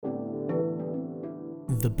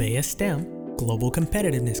of the Baya STEM Global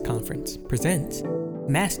Competitiveness Conference presents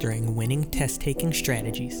Mastering Winning Test-Taking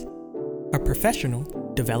Strategies, a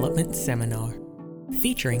professional development seminar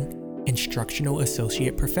featuring Instructional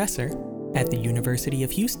Associate Professor at the University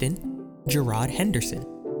of Houston, Gerard Henderson,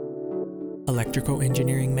 Electrical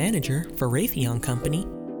Engineering Manager for Raytheon Company,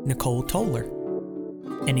 Nicole Toller,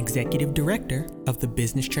 and Executive Director of the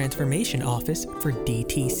Business Transformation Office for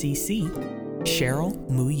DTCC, Cheryl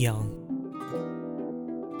Mu Young.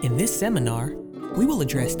 In this seminar, we will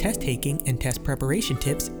address test-taking and test preparation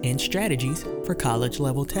tips and strategies for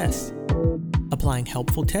college-level tests. Applying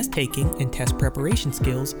helpful test-taking and test preparation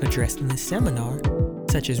skills addressed in this seminar,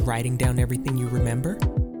 such as writing down everything you remember,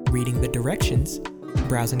 reading the directions,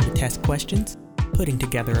 browsing the test questions, putting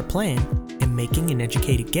together a plan, and making an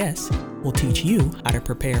educated guess, will teach you how to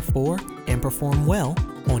prepare for and perform well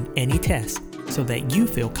on any test so that you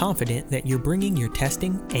feel confident that you're bringing your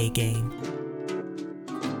testing A game.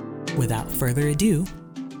 Without further ado,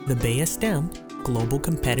 the Baya STEM Global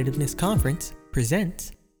Competitiveness Conference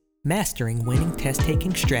presents Mastering Winning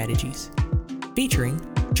Test-Taking Strategies, featuring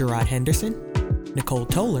Gerard Henderson, Nicole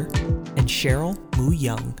Toller, and Cheryl Mu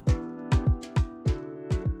Young.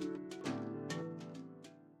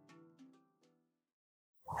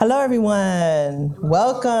 Hello, everyone.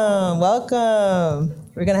 Welcome.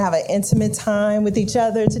 We're going to have an intimate time with each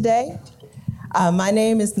other today. My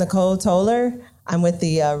name is Nicole Toller. I'm with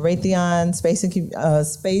the Raytheon Space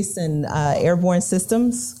and Airborne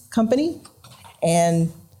Systems Company,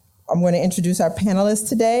 and I'm going to introduce our panelists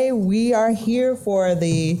today. We are here for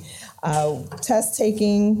the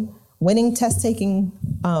winning test-taking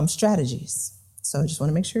strategies. So I just want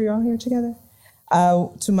to make sure you're all here together.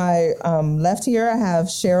 To my left here, I have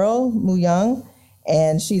Cheryl Mu Young,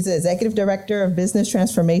 and she's the Executive Director of Business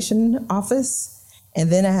Transformation Office.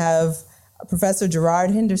 And then I have Professor Gerard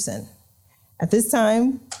Henderson. At this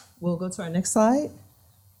time, we'll go to our next slide.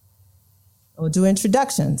 We'll do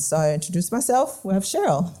introductions. So I introduce myself. We'll have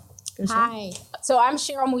Cheryl. Hi. So I'm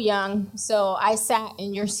Cheryl Mu Young. So I sat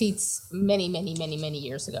in your seats many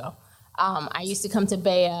years ago. I used to come to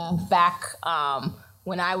Baya back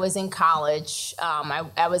when I was in college.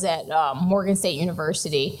 I was at Morgan State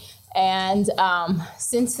University. And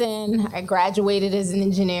since then, I graduated as an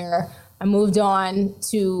engineer. I moved on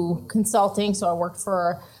to consulting. So I worked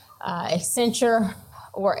for Accenture,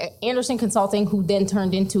 or Anderson Consulting, who then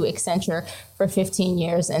turned into Accenture for 15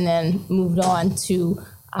 years, and then moved on to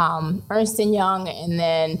Ernst & Young, and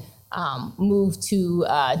then moved to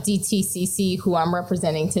DTCC, who I'm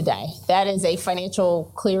representing today. That is a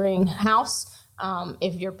financial clearing house.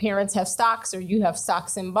 If your parents have stocks, or you have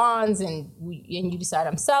stocks and bonds, and you decide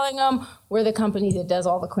I'm selling them, we're the company that does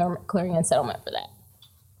all the clearing and settlement for that.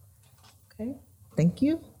 Okay, thank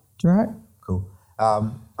you. Gerard? Cool.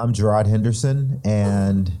 I'm Gerard Henderson,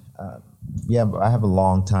 and I have a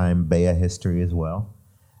long time Baya history as well.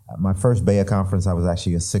 My first Baya conference, I was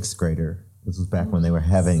actually a sixth grader. This was back when they were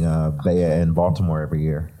having Baya in Baltimore every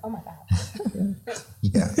year. Oh my God.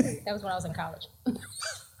 Yeah. That was when I was in college.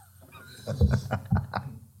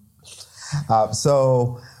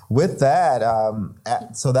 So with that,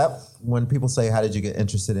 when people say, how did you get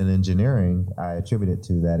interested in engineering, I attribute it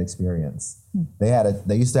to that experience.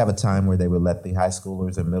 They used to have a time where they would let the high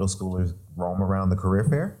schoolers and middle schoolers roam around the career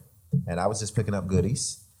fair, and I was just picking up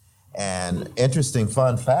goodies. And interesting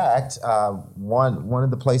fun fact, one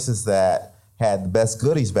of the places that had the best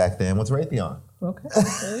goodies back then was Raytheon. Okay,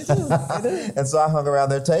 there And so I hung around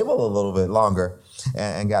their table a little bit longer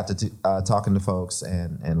and got to talking to folks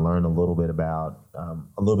and learn a little bit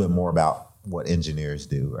more about what engineers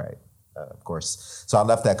do, right? Of course. So I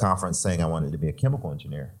left that conference saying I wanted to be a chemical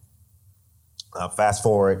engineer. Fast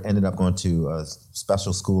forward, ended up going to a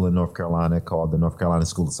special school in North Carolina called the North Carolina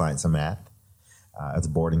School of Science and Math. It's a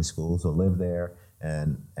boarding school, so lived there.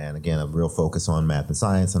 And again, a real focus on math and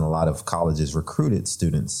science, and a lot of colleges recruited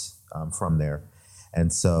students from there.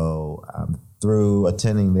 And so through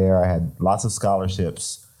attending there, I had lots of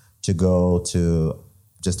scholarships to go to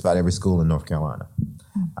just about every school in North Carolina.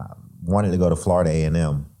 Wanted to go to Florida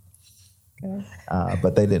A&M,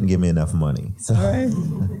 but they didn't give me enough money. So,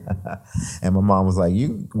 and my mom was like,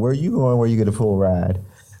 where are you going where you get a full ride?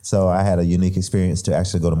 So I had a unique experience to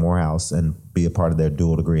actually go to Morehouse and be a part of their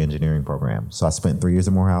dual degree engineering program. So I spent 3 years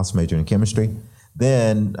at Morehouse, majoring in chemistry.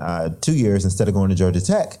 Then 2 years, instead of going to Georgia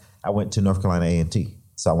Tech, I went to North Carolina A&T.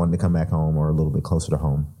 So I wanted to come back home, or a little bit closer to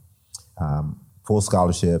home. Full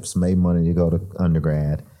scholarships, made money to go to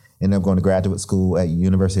undergrad. Ended up going to graduate school at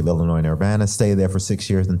University of Illinois in Urbana. Stayed there for 6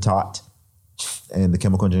 years and taught in the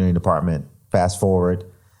chemical engineering department. Fast forward,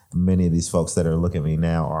 many of these folks that are looking at me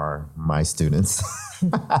now are my students.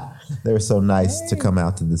 They were so nice to come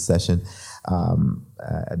out to this session.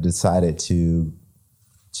 I decided to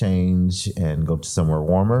change and go to somewhere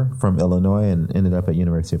warmer from Illinois and ended up at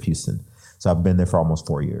University of Houston. So I've been there for almost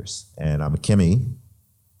 4 years, and I'm a Kimmy,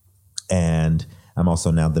 and I'm also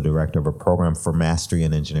now the director of a program for mastery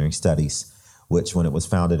in engineering studies, which when it was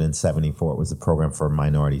founded in 1974, it was a program for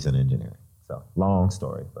minorities in engineering. So long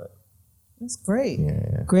story, but. That's great.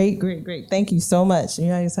 Yeah. Great. Thank you so much. You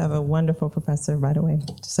guys have a wonderful professor, by the way,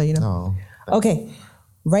 just so you know. Oh, okay.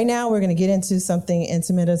 Right now, we're going to get into something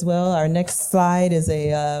intimate as well. Our next slide is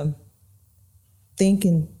a think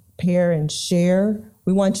and pair and share.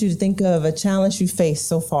 We want you to think of a challenge you faced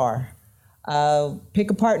so far. Pick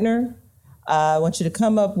a partner. I want you to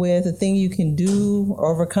come up with a thing you can do or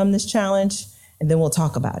overcome this challenge, and then we'll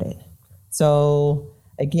talk about it. So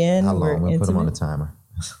again, how long? we're We'll put them on a intimate. timer.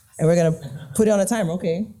 And we're going to put it on a timer,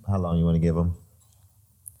 okay? How long you want to give them?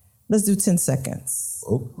 Let's do 10 seconds.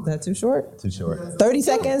 Oh, Is that too short? too short. 30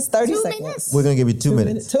 seconds? 30 2 seconds. minutes. We're going to give you 2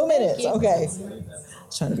 minutes. 2 minutes, okay.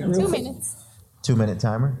 Trying to be 2 real. minutes. 2 minute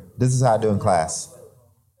timer. This is how I do in class.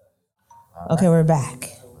 Okay, we're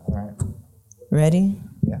back. All right. Ready?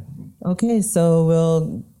 Yeah. Okay, so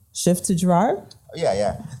we'll shift to Gerard.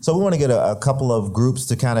 Yeah. So we want to get a couple of groups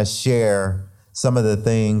to kind of share some of the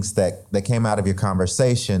things that came out of your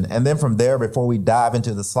conversation. And then from there, before we dive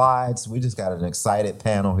into the slides, we just got an excited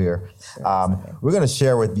panel here. We're going to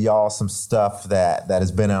share with y'all some stuff that has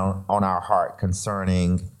been on our heart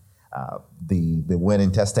concerning the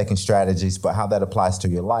winning test-taking strategies, but how that applies to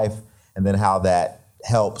your life, and then how that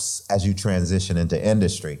helps as you transition into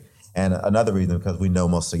industry. And another reason, because we know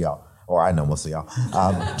most of y'all, or I know most of y'all.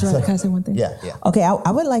 Gerard, can I say one thing? Yeah. Okay,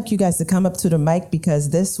 I would like you guys to come up to the mic because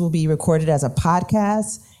this will be recorded as a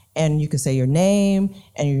podcast, and you can say your name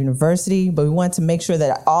and your university, but we want to make sure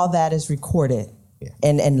that all that is recorded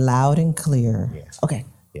and loud and clear. Yeah. Okay,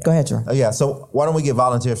 go ahead, Gerard. Yeah, so why don't we get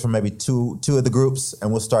volunteers from maybe two of the groups,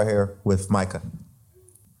 and we'll start here with Micah.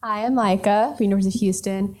 Hi, I'm Micah from University of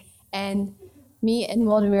Houston, and me and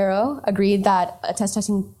Waldemiro agreed that a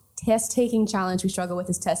test-taking challenge we struggle with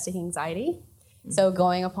is test-taking anxiety. So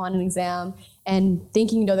going upon an exam and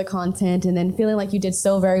thinking you know the content and then feeling like you did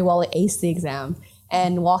so very well to ace the exam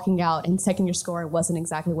and walking out and checking your score wasn't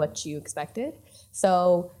exactly what you expected.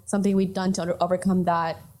 So something we've done to overcome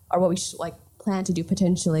that, or what we plan to do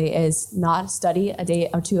potentially, is not study a day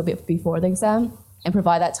or two a bit before the exam and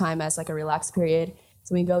provide that time as a relaxed period.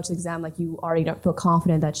 So when you go to the exam, you already don't feel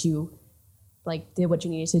confident that you did what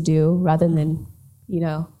you needed to do, rather than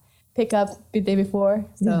pick up the day before.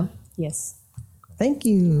 So yes. Thank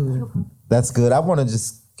you. That's good. I want to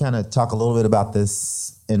just kind of talk a little bit about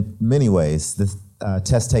this in many ways, this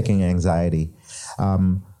test-taking anxiety.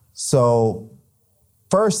 So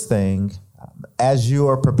first thing, as you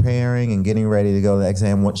are preparing and getting ready to go to the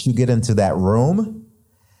exam, once you get into that room,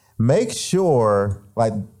 make sure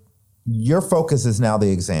your focus is now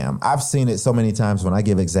the exam. I've seen it so many times when I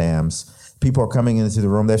give exams. People are coming into the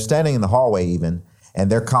room. They're standing in the hallway even, and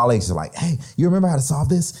their colleagues are like, hey, you remember how to solve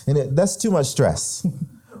this? And that's too much stress.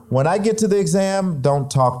 When I get to the exam, don't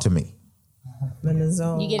talk to me. I'm in the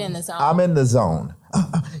zone. You get in the zone. I'm in the zone.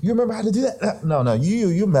 You remember how to do that? No,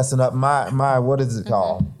 you're messing up my what is it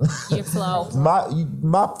called? Your flow.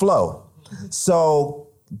 my flow. So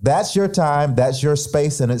that's your time, that's your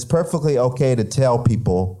space, and it's perfectly okay to tell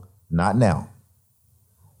people, not now.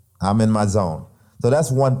 I'm in my zone. So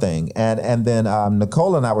that's one thing. And then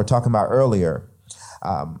Nicole and I were talking about earlier,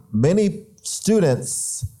 many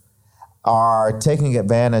students are taking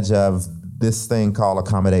advantage of this thing called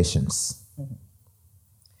accommodations.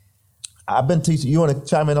 I've been teaching. You want to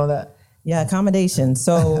chime in on that? Yeah, accommodation.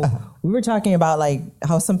 So we were talking about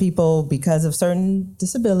how some people, because of certain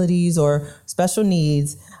disabilities or special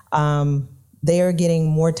needs, they are getting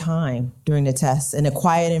more time during the test in a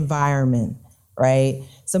quiet environment, right?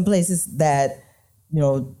 Some places that,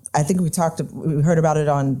 I think we heard about it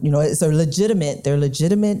on, they're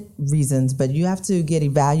legitimate reasons, but you have to get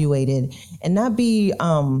evaluated and not be,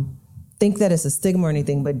 think that it's a stigma or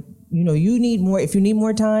anything, but you need more. If you need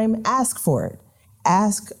more time, ask for it.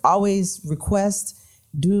 Ask, always request,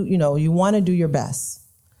 you want to do your best.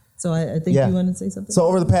 So I think you want to say something? So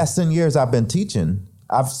over the past 10 years I've been teaching,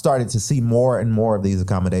 I've started to see more and more of these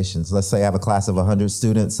accommodations. Let's say I have a class of 100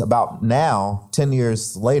 students. About now, 10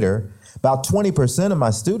 years later, about 20% of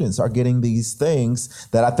my students are getting these things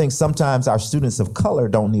that I think sometimes our students of color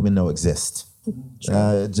don't even know exist,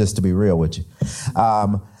 just to be real with you.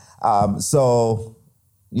 So,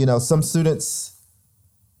 some students,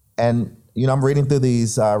 and, I'm reading through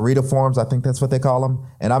these reader forms, I think that's what they call them,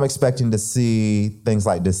 and I'm expecting to see things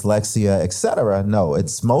like dyslexia, et cetera. No,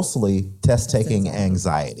 it's mostly test-taking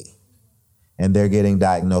anxiety. and they're getting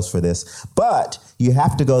diagnosed for this. But you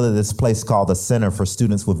have to go to this place called the Center for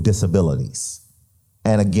Students with Disabilities.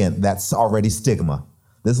 And again, that's already stigma.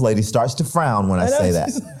 This lady starts to frown when I say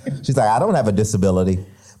that. She's like, I don't have a disability.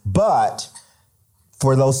 But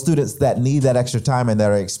for those students that need that extra time and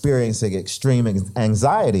that are experiencing extreme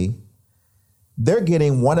anxiety, they're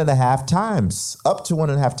getting 1.5 times, up to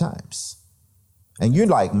 1.5 times. And you're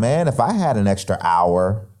like, man, if I had an extra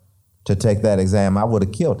hour to take that exam, I would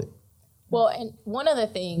have killed it. Well, and one of the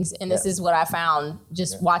things, and this is what I found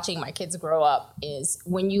just watching my kids grow up, is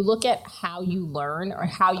when you look at how you learn or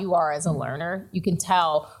how you are as a learner, you can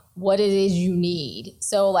tell what it is you need.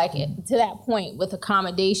 So like to that point with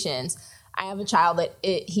accommodations, I have a child that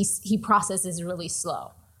he processes really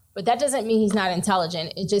slow. But that doesn't mean he's not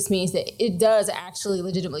intelligent. It just means that it does actually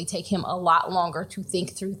legitimately take him a lot longer to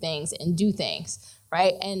think through things and do things,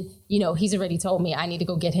 right? And, he's already told me I need to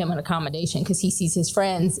go get him an accommodation because he sees his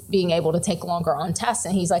friends being able to take longer on tests.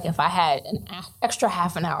 And he's like, if I had an extra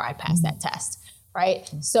half an hour, I'd pass that test, right?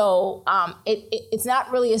 So it's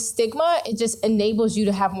not really a stigma. It just enables you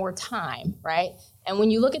to have more time, right? And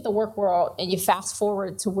when you look at the work world and you fast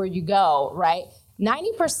forward to where you go, right?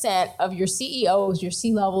 90% of your CEOs, your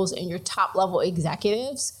C-levels, and your top-level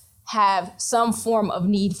executives have some form of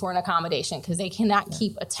need for an accommodation because they cannot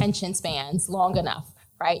keep attention spans long enough,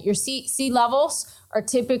 right? Your C-levels are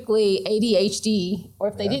typically ADHD, or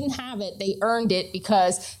if they didn't have it, they earned it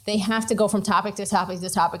because they have to go from topic to topic to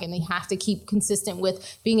topic, and they have to keep consistent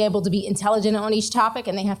with being able to be intelligent on each topic,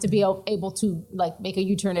 and they have to be able to make a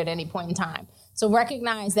U-turn at any point in time. So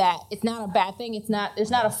recognize that it's not a bad thing.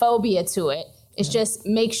 There's not a phobia to it. It's just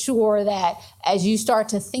make sure that as you start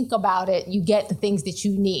to think about it, you get the things that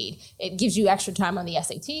you need. It gives you extra time on the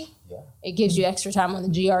SAT. Yeah. It gives you extra time on the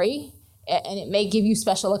GRE. And it may give you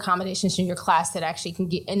special accommodations in your class that actually can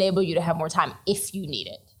enable you to have more time if you need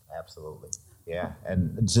it. Absolutely. Yeah.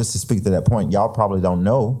 And just to speak to that point, y'all probably don't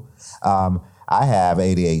know, I have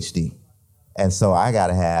ADHD. And so I got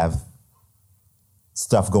to have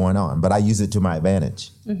stuff going on, but I use it to my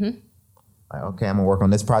advantage. Mm-hmm. Like, okay, I'm gonna work on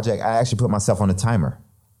this project. I actually put myself on a timer.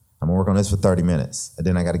 I'm gonna work on this for 30 minutes. And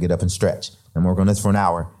then I gotta get up and stretch. I'm gonna work on this for an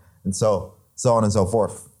hour. And so on and so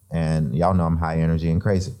forth. And y'all know I'm high energy and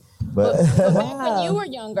crazy. But when you were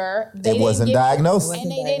younger, it wasn't diagnosed.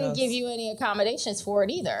 And they didn't give you any accommodations for it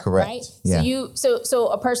either. Correct. Right? Yeah. So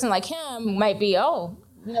a person like him might be,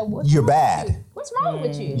 you're bad. What's wrong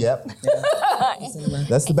with you? Yep.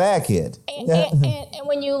 That's the bad kid. And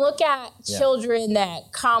when you look at children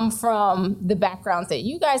that come from the backgrounds that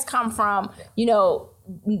you guys come from,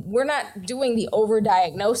 we're not doing the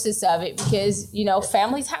overdiagnosis of it because,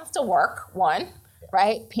 families have to work, one,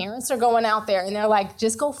 right? Parents are going out there and they're like,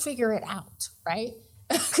 just go figure it out, right?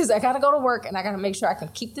 Because I got to go to work and I got to make sure I can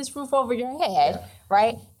keep this roof over your head,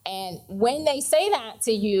 right? And when they say that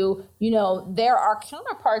to you, there are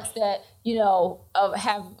counterparts that,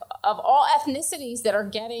 of all ethnicities that are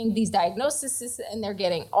getting these diagnoses and they're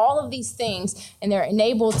getting all of these things and they're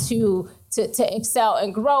enabled to excel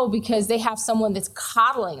and grow because they have someone that's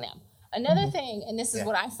coddling them. Another thing, and this is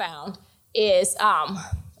what I found, is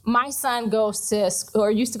my son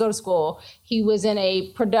used to go to school. He was in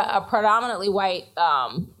a predominantly white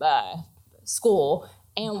school.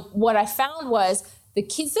 And what I found was the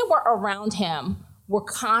kids that were around him were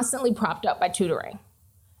constantly propped up by tutoring.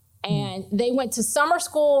 And they went to summer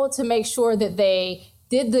school to make sure that they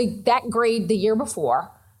did that grade the year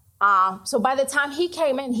before. So by the time he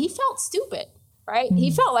came in, he felt stupid, right? Mm-hmm.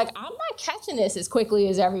 He felt like, I'm not catching this as quickly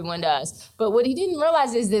as everyone does. But what he didn't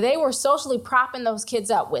realize is that they were socially propping those kids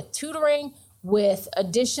up with tutoring, with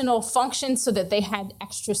additional functions so that they had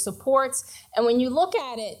extra supports. And when you look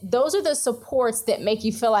at it, those are the supports that make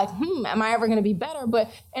you feel like, am I ever going to be better?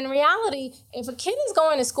 But in reality, if a kid is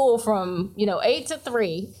going to school from, 8 to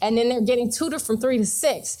 3, and then they're getting tutored from 3 to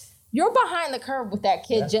 6, you're behind the curve with that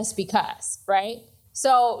kid just because, right?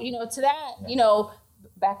 So, to that,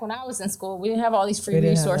 back when I was in school, we didn't have all these free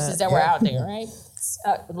resources that were out there, right?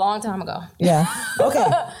 A long time ago. Yeah. Okay.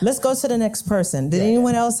 Let's go to the next person. Did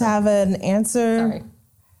anyone else have an answer? Sorry.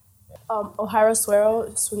 Ohio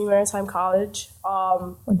Suero, SUNY Maritime College.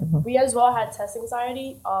 We as well had test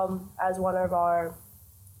anxiety as one of our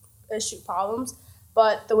issue problems,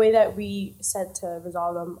 but the way that we said to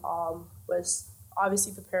resolve them was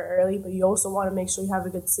obviously prepare early, but you also want to make sure you have a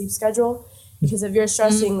good sleep schedule, because if you're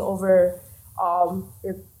stressing over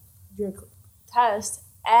your test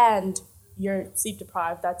and you're sleep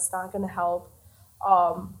deprived, that's not going to help.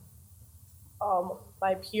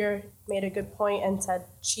 My peer made a good point and said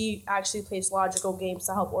she actually plays logical games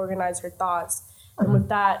to help organize her thoughts. And with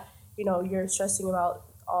that, you're stressing about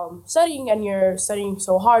studying and you're studying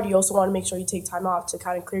so hard, you also want to make sure you take time off to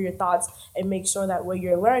kind of clear your thoughts and make sure that what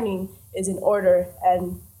you're learning is in order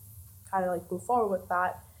and kind of like move forward with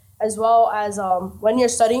that. As well as when you're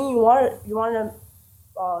studying, you want to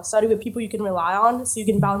study with people you can rely on, so you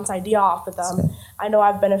can bounce idea off with them. I know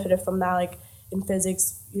I've benefited from that, like in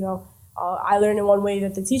physics. I learned in one way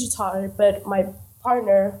that the teacher taught it, but my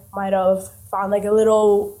partner might have found like a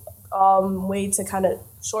little way to kind of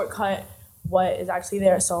shortcut what is actually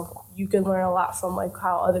there. So you can learn a lot from like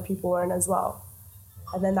how other people learn as well,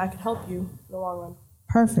 and then that can help you in the long run.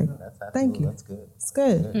 Perfect. Thank you. That's good. It's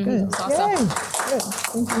good. Mm-hmm. Good. That's awesome. Yay. Good.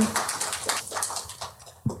 Thank you.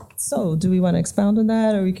 So, do we want to expound on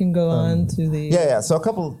that, or we can go on to the? Yeah. So a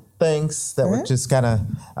couple things that were just kind of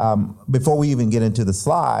before we even get into the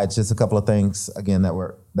slides, just a couple of things again that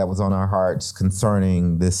was on our hearts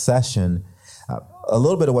concerning this session. A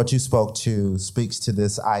little bit of what you spoke to speaks to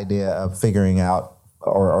this idea of figuring out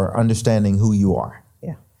or understanding who you are,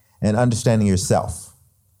 and understanding yourself.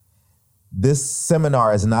 This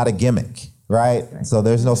seminar is not a gimmick, right? So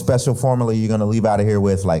there's no special formula you're going to leave out of here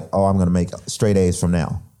with like, oh, I'm going to make straight A's from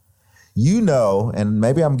now. You know, and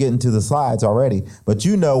maybe I'm getting to the slides already, but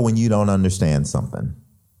you know when you don't understand something.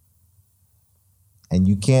 And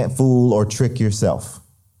you can't fool or trick yourself.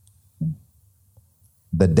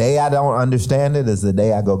 The day I don't understand it is the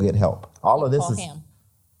day I go get help. All of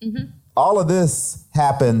this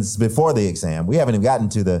happens before the exam. We haven't even gotten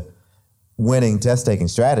to the winning test-taking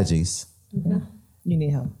strategies. Mm-hmm. You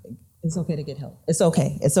need help. It's okay to get help. It's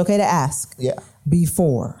okay. It's okay to ask. Yeah.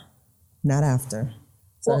 Before, not after.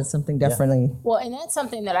 So it's something differently. Well, and that's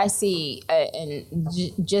something that I see,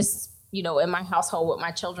 just in my household with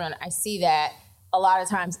my children. I see that a lot of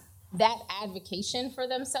times that advocation for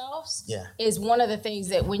themselves is one of the things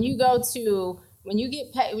that when you pay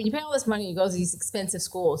all this money, you go to these expensive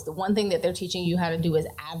schools, the one thing that they're teaching you how to do is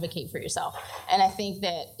advocate for yourself. And I think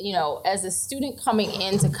that, as a student coming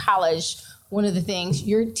into college, one of the things,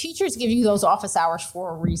 your teachers give you those office hours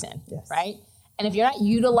for a reason, right? And if you're not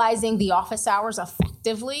utilizing the office hours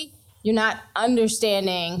effectively, you're not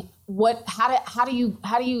understanding how do you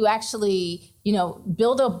actually,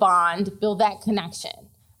 build a bond, build that connection.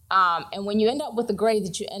 And when you end up with the grade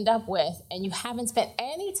that you end up with, and you haven't spent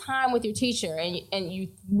any time with your teacher, and you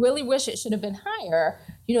really wish it should have been higher,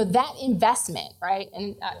 that investment, right?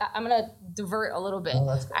 And I'm going to divert a little bit.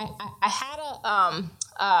 I had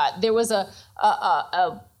there was a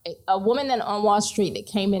woman that on Wall Street that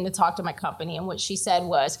came in to talk to my company, and what she said,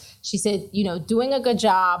 doing a good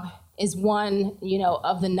job is one,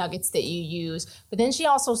 of the nuggets that you use. But then she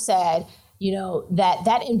also said,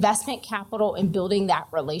 that investment capital in building that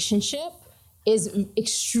relationship is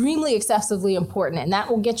extremely excessively important, and that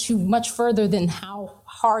will get you much further than how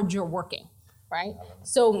hard you're working, right?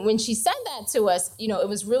 So when she said that to us, it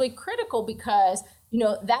was really critical because,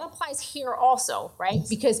 that applies here also, right?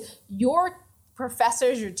 Because your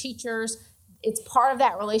professors, your teachers, it's part of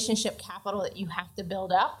that relationship capital that you have to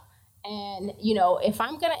build up. And, if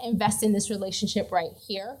I'm going to invest in this relationship right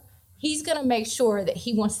here, he's going to make sure that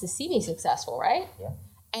he wants to see me successful, right? Yeah.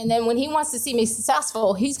 And then when he wants to see me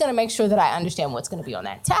successful, he's going to make sure that I understand what's going to be on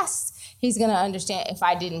that test. He's going to understand if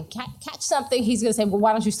I didn't catch something, he's going to say, well,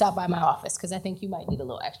 why don't you stop by my office? Because I think you might need a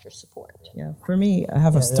little extra support. Yeah. For me, I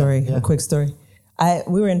have a story, a quick story.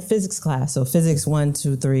 We were in physics class. So physics 1,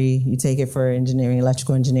 2, 3, you take it for engineering,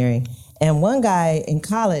 electrical engineering. And one guy in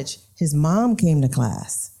college, his mom came to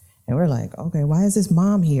class. And we're like, okay, why is his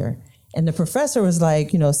mom here? And the professor was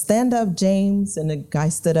like, stand up, James. And the guy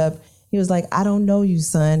stood up. He was like, I don't know you,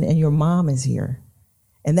 son, and your mom is here.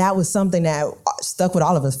 And that was something that stuck with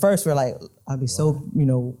all of us. First, we're like, I'd be so,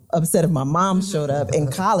 upset if my mom showed up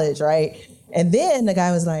in college, right? And then the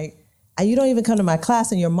guy was like, you don't even come to my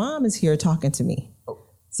class and your mom is here talking to me.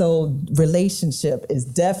 So relationship is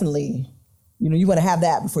definitely, you want to have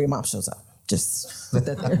that before your mom shows up. Just put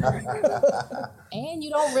that there. And you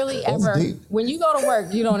don't really ever, when you go to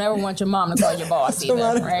work, you don't ever want your mom to call your boss either,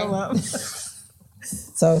 right?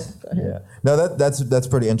 So, yeah, no, that's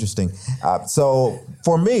pretty interesting. So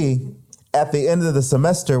for me, at the end of the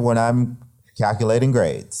semester, when I'm calculating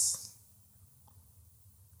grades,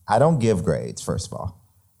 I don't give grades, first of all,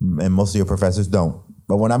 and most of your professors don't.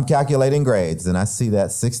 But when I'm calculating grades and I see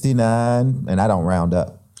that 69, and I don't round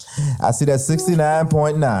up, I see that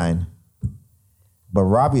 69.9. But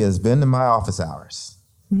Robbie has been to my office hours.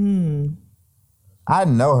 I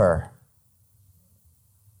know her.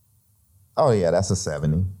 Oh, yeah, that's a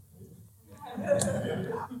 70.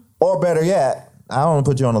 Or better yet, I don't want to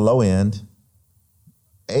put you on the low end,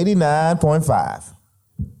 89.5.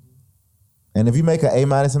 And if you make an A-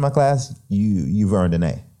 in my class, you've earned an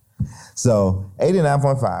A. So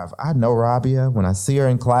 89.5. I know Rabia. When I see her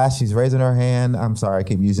in class, she's raising her hand. I'm sorry, I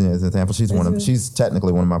keep using it as an example. She's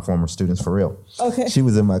technically one of my former students for real. Okay. She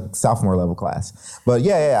was in my sophomore level class. But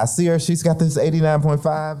yeah, I see her. She's got this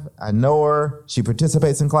 89.5. I know her. She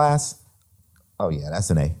participates in class. Oh yeah, that's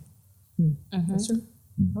an A. That's true.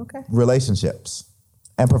 Okay. Relationships.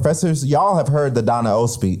 And professors, y'all have heard the Donna O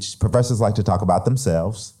speech. Professors like to talk about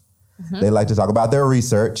themselves. They like to talk about their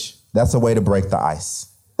research. That's a way to break the ice.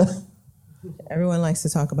 Everyone likes to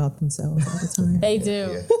talk about themselves all the time. They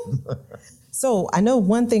do. So I know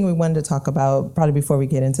one thing we wanted to talk about, probably before we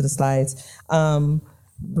get into the slides,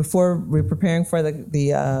 before we're preparing for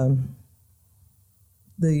the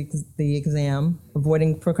exam,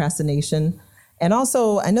 avoiding procrastination. And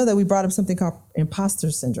also, I know that we brought up something called imposter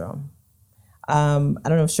syndrome. I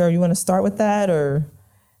don't know, Cheryl, you want to start with that or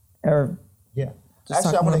Yeah. Just Actually,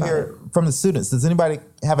 I talk want to more hear from the students. Does anybody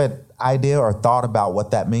have an idea or thought about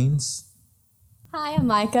what that means? Hi, I'm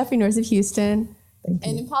Micah from University of Houston.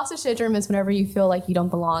 And imposter syndrome is whenever you feel like you don't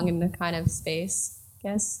belong in a kind of space, I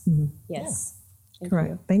guess. Yes. Thank correct?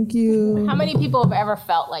 you. Thank you. How many people have ever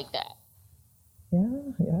felt like that? Yeah.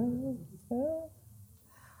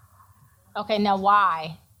 Okay, now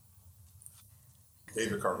why?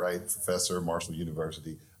 David Cartwright, professor at Marshall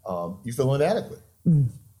University. You feel inadequate.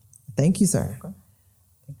 Thank you, sir.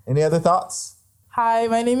 Any other thoughts? Hi,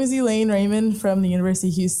 my name is Elaine Raymond from the University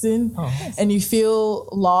of Houston. And you feel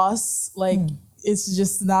lost, like it's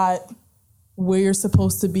just not where you're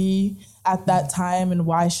supposed to be at that time, and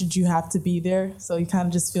why should you have to be there? So you kind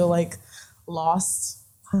of just feel like lost.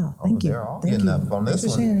 Wow, thank you. They're all Thank getting you. up on this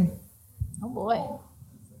Thanks for one. sharing. Oh boy.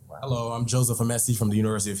 Hello, I'm Joseph Amesi from the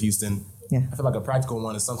University of Houston. Yeah. I feel like a practical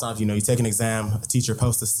one is sometimes, you take an exam, a teacher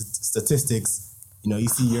posts the statistics, you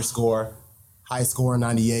see your score, high score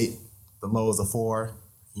 98, the low is a 4,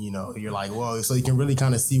 you're like, whoa, so you can really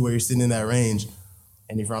kind of see where you're sitting in that range.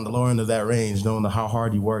 And if you're on the lower end of that range, knowing how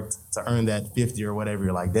hard you worked to earn that 50 or whatever,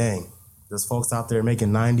 you're like, dang, there's folks out there making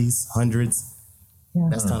 90s, 100s. Yeah.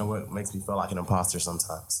 That's kind of what makes me feel like an imposter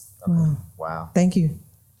sometimes. Wow. Thank you.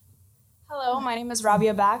 Hello, my name is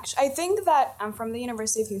Rabia Baksh. I think that I'm from the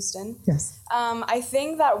University of Houston. Yes. I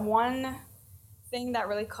think that one thing that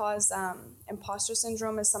really causes imposter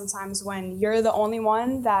syndrome is sometimes when you're the only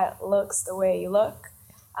one that looks the way you look,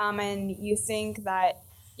 and you think that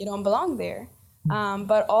you don't belong there.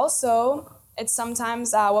 But also, it's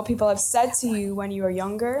sometimes what people have said to you when you were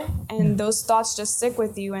younger, and those thoughts just stick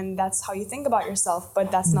with you, and that's how you think about yourself, but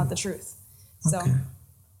that's not the truth. So, Okay.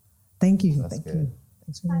 Thank you. That's Thank good. you.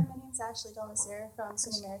 Thanks for Hi, that. my name is Ashley Domasera from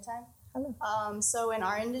SUNY Maritime. Hello. So in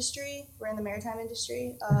our industry, we're in the maritime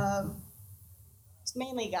industry. It's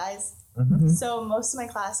mainly guys. So most of my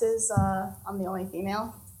classes, I'm the only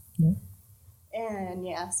female. Yeah.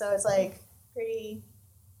 And so it's like pretty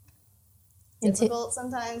difficult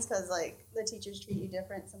sometimes because like the teachers treat you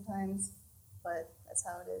different sometimes, but that's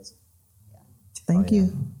how it is. Thank you.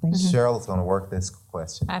 Thank you. Cheryl's going to work this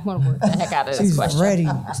question. I'm going to work the heck out of this She's question. ready.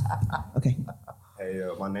 Okay. Hey,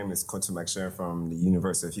 my name is Quentin McSharon from the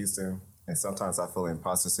University of Houston, and sometimes I feel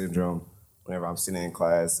imposter syndrome whenever I'm sitting in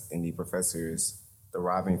class and the professor is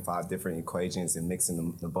deriving 5 different equations and mixing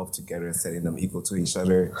them both together and setting them equal to each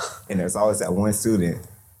other. And there's always that one student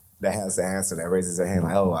that has the answer that raises their hand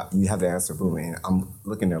like, oh, you have the answer, boom. And I'm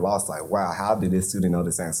looking there lost like, wow, how did this student know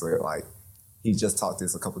this answer? Like, he just taught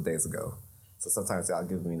this a couple of days ago. So sometimes that'll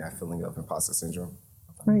give me that feeling of imposter syndrome.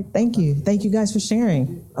 All right. Thank you. Thank you guys for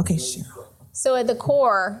sharing. Okay, Cheryl. So at the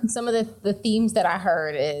core, some of the themes that I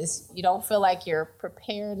heard is you don't feel like you're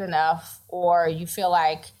prepared enough, or you feel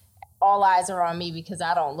like all eyes are on me because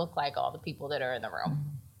I don't look like all the people that are in the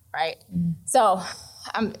room, right? So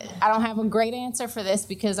I don't have a great answer for this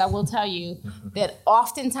because I will tell you that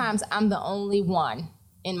oftentimes I'm the only one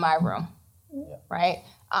in my room, right?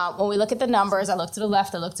 When we look at the numbers, I look to the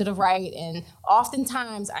left, I look to the right, and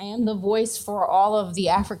oftentimes I am the voice for all of the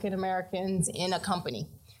African Americans in a company,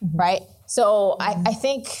 right? So I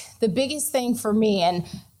think the biggest thing for me, and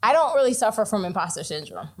I don't really suffer from imposter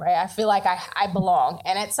syndrome, right? I feel like I belong.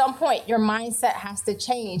 And at some point, your mindset has to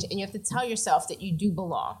change, and you have to tell yourself that you do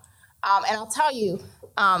belong. And I'll tell you,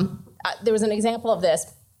 there was an example of this.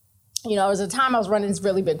 There was a time I was running this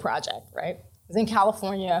really big project, right? I was in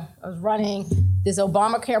California. I was running this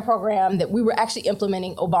Obamacare program that we were actually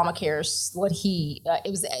implementing Obamacare's,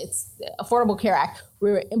 it's the Affordable Care Act.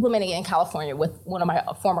 We were implementing it in California with one of my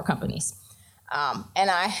former companies. And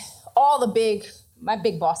my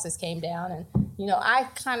big bosses came down, and, I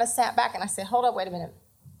kind of sat back and I said, hold up, wait a minute.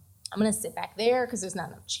 I'm going to sit back there because there's not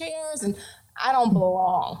enough chairs and I don't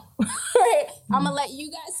belong, right? I'm going to let you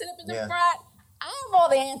guys sit up in the front. I have all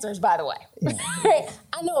the answers, by the way. Yeah.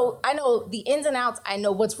 I know the ins and outs. I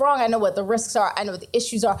know what's wrong. I know what the risks are. I know what the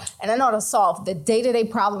issues are. And I know how to solve the day-to-day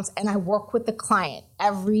problems. And I work with the client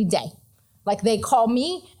every day. Like they call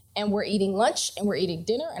me and we're eating lunch and we're eating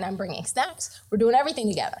dinner and I'm bringing snacks. We're doing everything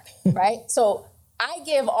together, right? So I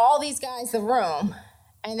give all these guys the room.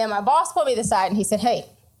 And then my boss pulled me to the side and he said, hey,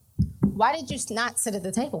 why did you not sit at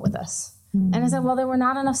the table with us? And I said, well, there were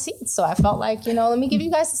not enough seats. So I felt like, let me give you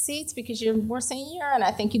guys the seats because you're more senior and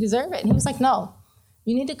I think you deserve it. And he was like, no,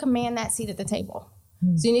 you need to command that seat at the table.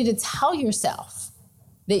 So you need to tell yourself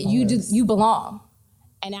that you belong.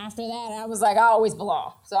 And after that, I was like, I always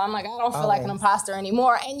belong. So I'm like, I don't feel like an imposter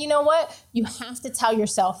anymore. And you know what? You have to tell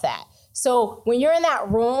yourself that. So when you're in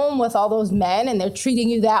that room with all those men and they're treating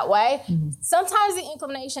you that way, sometimes the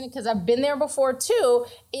inclination, because I've been there before too,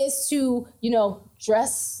 is to,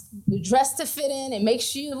 dress to fit in and make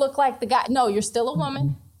sure you look like the guy. No, you're still a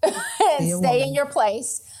woman and stay in your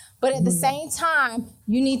place. But at the same time,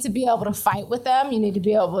 you need to be able to fight with them. You need to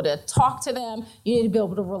be able to talk to them. You need to be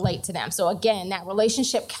able to relate to them. So again, that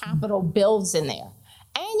relationship capital builds in there.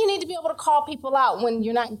 And you need to be able to call people out when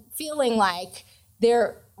you're not feeling like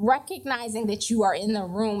they're recognizing that you are in the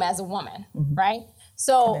room as a woman, right?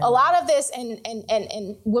 So a lot of this and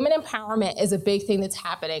women empowerment is a big thing that's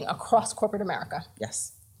happening across corporate America.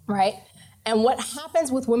 Yes. Right? And what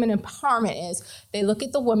happens with women empowerment is they look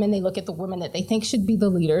at the women that they think should be the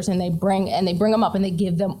leaders and they bring them up and they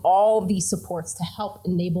give them all these supports to help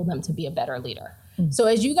enable them to be a better leader. So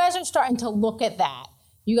as you guys are starting to look at that,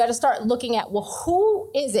 you got to start looking at, well,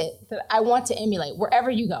 who is it that I want to emulate wherever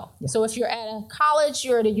you go? Yeah. So if you're at a college,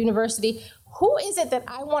 you're at a university, who is it that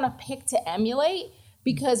I want to pick to emulate?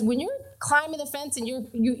 Because when you're climbing the fence and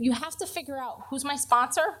you have to figure out who's my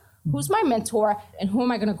sponsor, who's my mentor, and who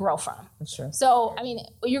am I going to grow from? That's true. So,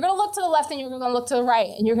 you're going to look to the left and you're going to look to the right,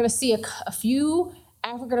 and you're going to see a few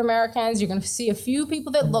African Americans, you're going to see a few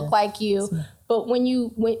people that look like you. But when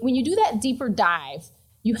you do that deeper dive,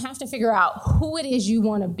 you have to figure out who it is you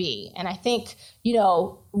want to be. And I think,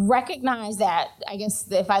 recognize that, I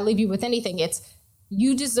guess if I leave you with anything, it's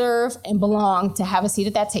you deserve and belong to have a seat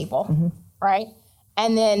at that table, right?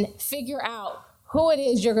 And then figure out who it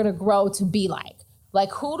is you're going to grow to be like. Like,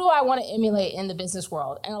 who do I want to emulate in the business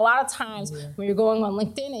world? And a lot of times when you're going on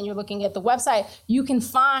LinkedIn and you're looking at the website, you can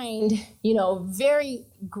find, very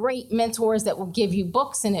great mentors that will give you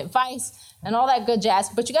books and advice and all that good jazz.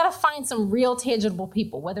 But you got to find some real tangible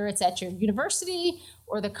people, whether it's at your university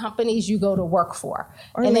or the companies you go to work for.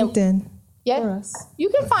 Or and LinkedIn. Yeah, you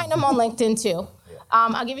can find them on LinkedIn too.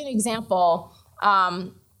 I'll give you an example.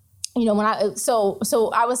 My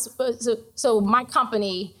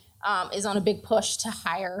company is on a big push to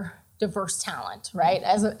hire diverse talent, right?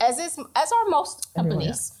 As are most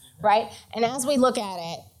companies, right? And as we look at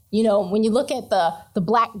it, when you look at the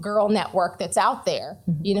Black Girl Network that's out there,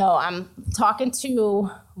 I'm talking to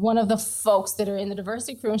one of the folks that are in the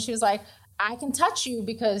diversity crew, and she was like, I can touch you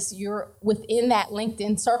because you're within that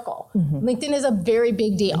LinkedIn circle. LinkedIn is a very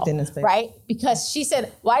big deal, right? Because she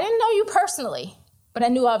said, well, I didn't know you personally, but I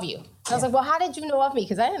knew of you. And I was like, well, how did you know of me?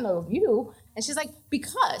 Because I didn't know of you. And she's like,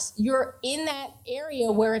 because you're in that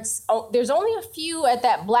area where there's only a few at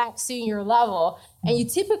that Black senior level, and you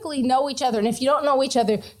typically know each other. And if you don't know each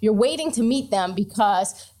other, you're waiting to meet them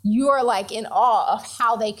because you're like in awe of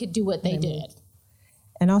how they could do what they did.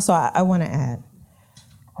 And also, I want to add,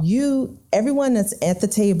 everyone that's at the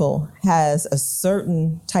table has a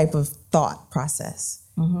certain type of thought process.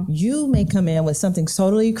 You may come in with something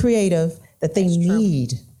totally creative that they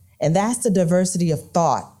need. And that's the diversity of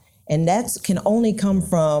thought. And that can only come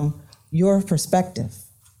from your perspective.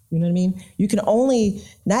 You know what I mean? You can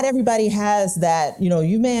not everybody has that,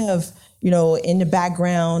 you may have, in the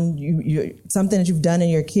background, you something that you've done in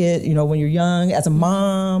your kid, when you're young as a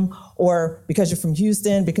mom, or because you're from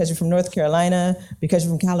Houston, because you're from North Carolina, because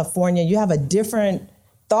you're from California, you have a different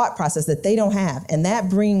thought process that they don't have. And that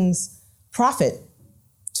brings profit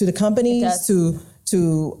to the companies,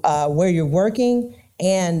 to where you're working.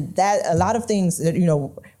 And that a lot of things that,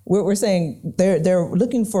 we're saying they're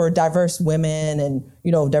looking for diverse women and,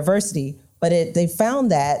 diversity, but they found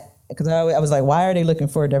that, because I was like, why are they looking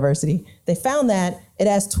for diversity? They found that it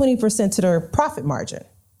adds 20% to their profit margin.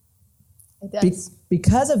 It does.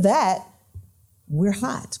 Because of that, we're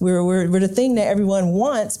hot. We're the thing that everyone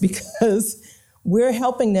wants because we're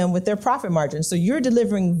helping them with their profit margin. So you're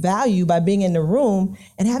delivering value by being in the room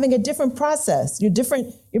and having a different process. You're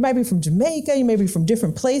different. You might be from Jamaica. You may be from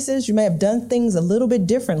different places. You may have done things a little bit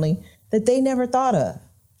differently that they never thought of.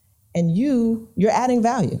 And you're adding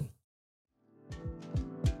value.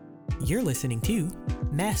 You're listening to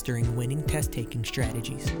Mastering Winning Test Taking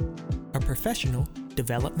Strategies. a professional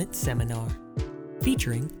development seminar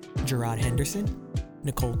featuring Gerard Henderson,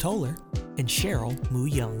 Nicole Toller, and Cheryl Moo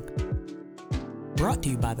Young. Brought to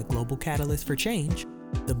you by the Global Catalyst for Change,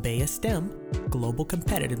 the BEA STEM Global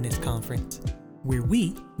Competitiveness Conference, where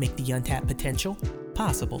we make the untapped potential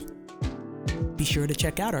possible. Be sure to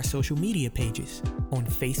check out our social media pages on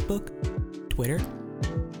Facebook, Twitter,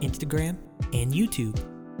 Instagram, and YouTube.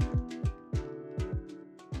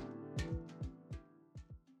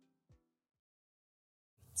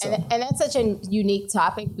 And that's such a unique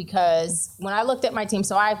topic because when I looked at my team,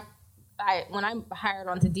 so when I hired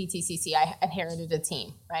onto DTCC, I inherited a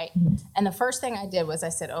team, right? Mm-hmm. And the first thing I did was I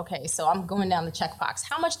said, okay, so I'm going down the checkbox.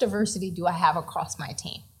 How much diversity do I have across my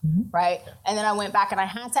team, right? And then I went back and I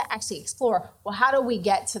had to actually explore, well, how do we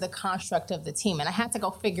get to the construct of the team? And I had to go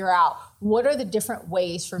figure out what are the different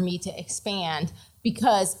ways for me to expand,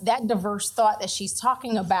 because that diverse thought that she's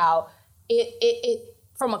talking about, it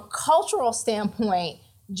from a cultural standpoint,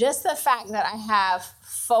 just the fact that I have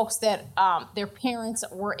folks that their parents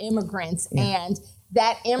were immigrants and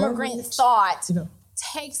that immigrant thought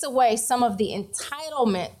takes away some of the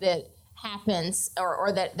entitlement that happens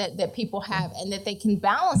or that people have, and that they can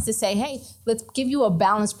balance to say, hey, let's give you a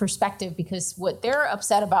balanced perspective, because what they're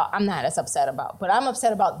upset about, I'm not as upset about, but I'm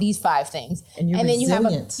upset about these 5 things. And then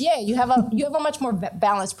resilient. you have a much more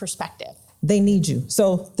balanced perspective. They need you.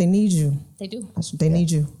 So they need you. They do. They need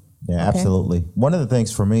you. Yeah, absolutely. One of the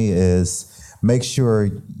things for me is make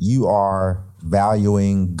sure you are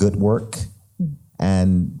valuing good work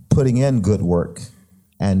and putting in good work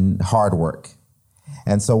and hard work.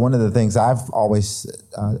 And so one of the things I've always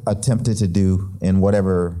attempted to do in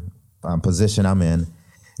whatever position I'm in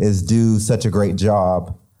is do such a great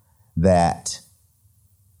job that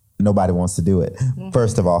nobody wants to do it.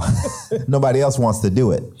 First of all, nobody else wants to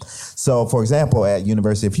do it. So for example, at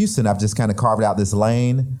University of Houston, I've just kind of carved out this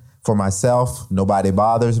lane for myself. Nobody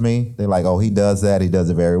bothers me. They're like, oh, he does that. He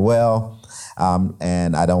does it very well.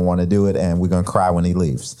 And I don't want to do it. And we're going to cry when he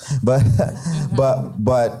leaves. But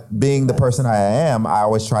being the person I am, I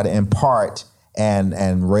always try to impart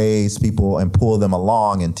and raise people and pull them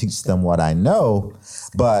along and teach them what I know.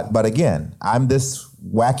 But again, I'm this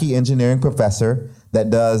wacky engineering professor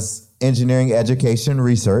that does engineering education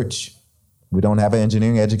research. We don't have an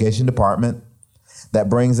engineering education department that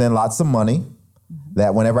brings in lots of money,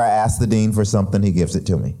 that whenever I ask the dean for something, he gives it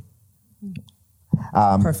to me.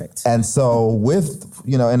 Perfect. And so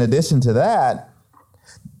in addition to that,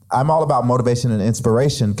 I'm all about motivation and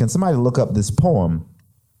inspiration. Can somebody look up this poem?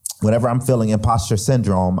 Whenever I'm feeling imposter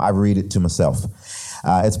syndrome, I read it to myself.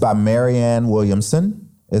 It's by Marianne Williamson.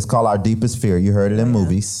 It's called Our Deepest Fear. You heard it in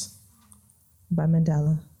movies. By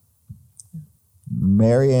Mandela.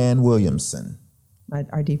 Marianne Williamson.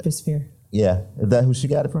 Our Deepest Fear. Yeah. Is that who she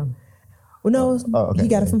got it from? Well, no, okay. He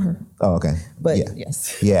got it from her. Oh, okay. But yeah.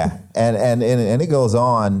 yes. Yeah. And it goes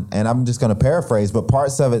on, and I'm just going to paraphrase, but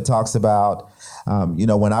parts of it talks about,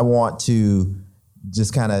 when I want to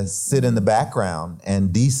just kind of sit in the background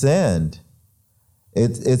and descend,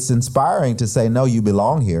 it's inspiring to say, no, you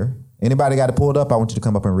belong here. Anybody got it pulled up? I want you to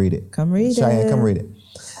come up and read it. Come read Cheyenne, come read it.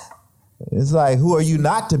 It's like, who are you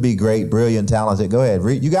not to be great, brilliant, talented? Go ahead.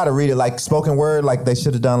 You got to read it like spoken word, like they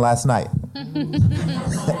should have done last night.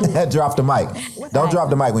 Drop the mic. Don't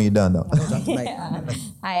drop the mic when you're done, though.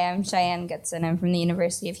 Hi, I'm Cheyenne Goodson. I'm from the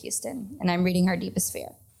University of Houston, and I'm reading Our Deepest Fear.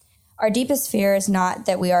 Our deepest fear is not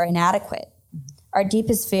that we are inadequate. Our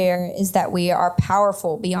deepest fear is that we are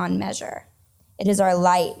powerful beyond measure. It is our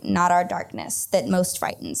light, not our darkness, that most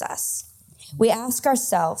frightens us. We ask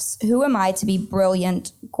ourselves, who am I to be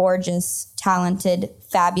brilliant, gorgeous, talented,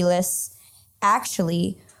 fabulous?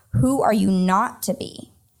 Actually, who are you not to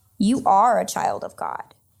be? You are a child of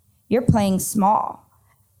God. You're playing small.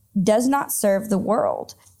 Does not serve the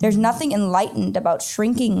world. There's nothing enlightened about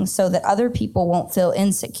shrinking so that other people won't feel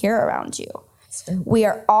insecure around you. We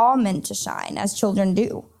are all meant to shine, as children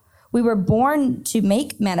do. We were born to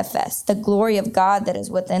make manifest the glory of God that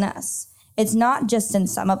is within us. It's not just in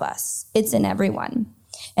some of us, it's in everyone.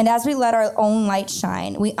 And as we let our own light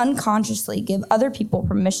shine, we unconsciously give other people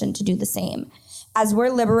permission to do the same. As we're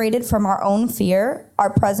liberated from our own fear,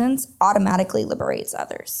 our presence automatically liberates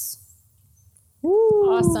others. Woo,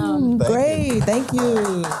 awesome. Thank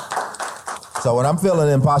you. So when I'm feeling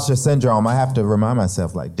imposter syndrome, I have to remind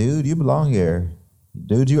myself, like, dude, you belong here.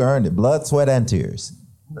 Dude, you earned it. Blood, sweat, and tears.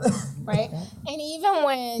 Right? And even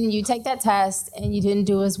when you take that test and you didn't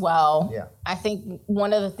do as well, I think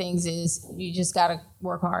one of the things is you just got to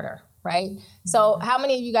work harder, right? So how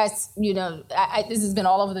many of you guys, this has been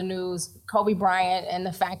all over the news, Kobe Bryant and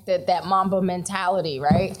the fact that Mamba mentality,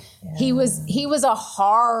 right? Yeah. He was a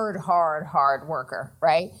hard worker,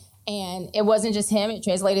 right? And it wasn't just him, it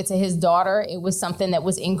translated to his daughter. It was something that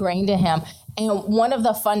was ingrained in him. And one of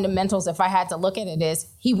the fundamentals, if I had to look at it, is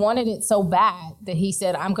he wanted it so bad that he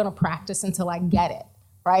said, I'm gonna practice until I get it,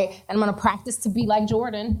 right? And I'm gonna practice to be like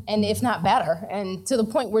Jordan, and if not better. And to the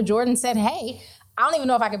point where Jordan said, hey, I don't even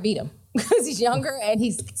know if I could beat him because he's younger and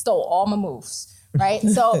he stole all my moves. Right?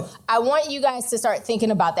 So I want you guys to start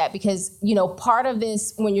thinking about that because, you know, part of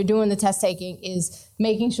this when you're doing the test taking is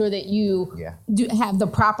making sure that you do have the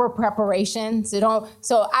proper preparation. So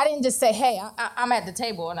I didn't just say, hey, I'm at the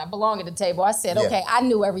table and I belong at the table. I said, okay, I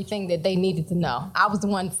knew everything that they needed to know. I was the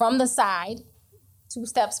one from the side, 2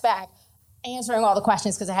 steps back, answering all the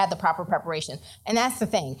questions because I had the proper preparation. And that's the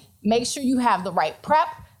thing. Make sure you have the right prep,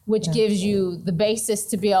 which gives you the basis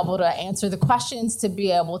to be able to answer the questions, to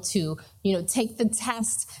be able to, you know, take the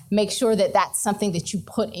test, make sure that that's something that you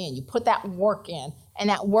put in. You put that work in, and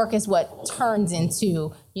that work is what turns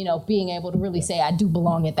into, you know, being able to really say, I do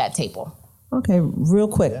belong at that table. Okay, real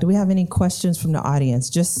quick, do we have any questions from the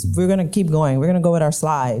audience? We're gonna keep going. We're gonna go with our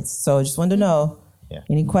slides. So just wanted to know,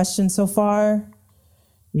 any questions so far?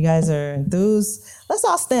 You guys are enthused? Let's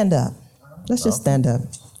all stand up. Let's just stand up.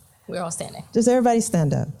 We're all standing. Just everybody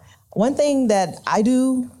stand up. One thing that I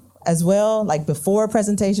do as well, like before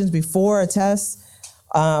presentations, before a test,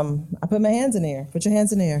 I put my hands in the air. Put your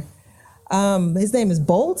hands in the air. His name is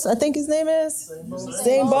Bolt, I think his name is.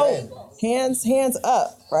 Usain Bolt. Hands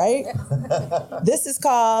up, right? This is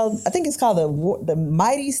called, I think it's called the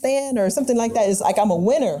mighty stand or something like that. It's like I'm a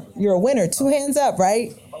winner. You're a winner. 2 hands up,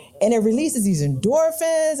 right? And it releases these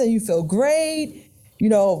endorphins and you feel great. You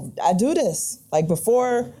know, I do this, like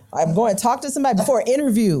before I'm going to talk to somebody, before an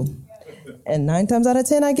interview. And 9 times out of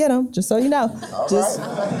 10, I get them, just so you know. Do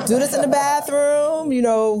this in the bathroom, you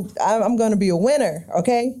know, I'm going to be a winner,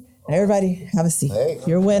 okay? Everybody have a seat. Hey.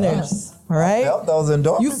 You're winners, all right? I felt those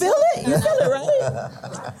endorphins. You feel it? You feel it,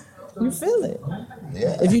 right? You feel it.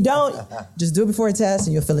 Yeah. If you don't, just do it before a test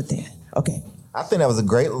and you'll feel it then. Okay. I think that was a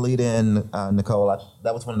great lead-in, Nicole.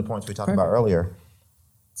 That was one of the points we talked about earlier.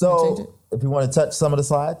 So if you want to touch some of the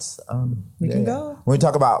slides. We can go. When we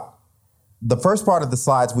talk about the first part of the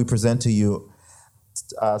slides we present to you,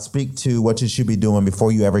 speak to what you should be doing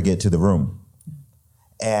before you ever get to the room.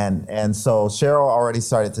 And so Cheryl already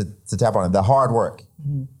started to tap on it, the hard work.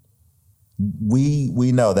 Mm-hmm.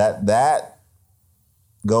 We know that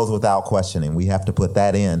goes without questioning. We have to put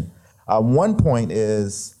that in. One point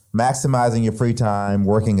is maximizing your free time,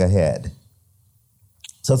 working ahead.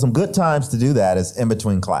 So some good times to do that is in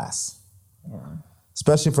between class. Yeah.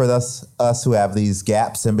 Especially for us who have these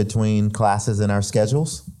gaps in between classes in our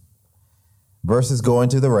schedules versus going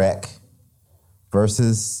to the rec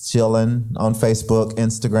versus chilling on Facebook,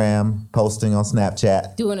 Instagram, posting on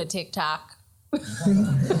Snapchat. Doing a TikTok.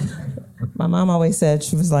 My mom always said,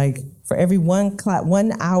 she was like, for every 1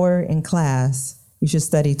 hour in class, you should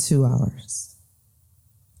study 2 hours.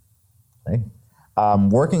 Okay.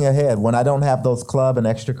 Working ahead when I don't have those club and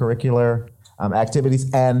extracurricular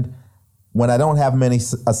activities and when I don't have many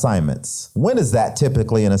assignments. When is that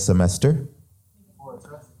typically in a semester?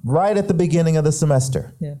 Right at the beginning of the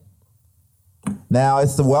semester. Yeah. Now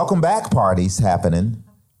it's the welcome back parties happening.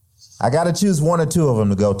 I got to choose 1 or 2 of them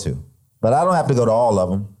to go to, but I don't have to go to all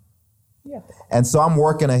of them. Yeah. And so I'm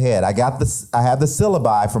working ahead. I have the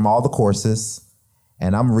syllabi from all the courses.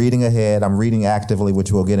 And I'm reading ahead, I'm reading actively,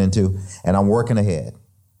 which we'll get into, and I'm working ahead.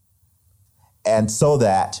 And so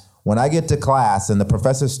that when I get to class and the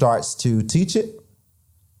professor starts to teach it,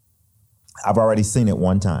 I've already seen it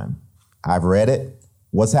 1 time. I've read it.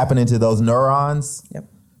 What's happening to those neurons? Yep.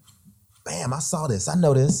 Bam, I saw this, I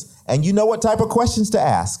know this. And you know what type of questions to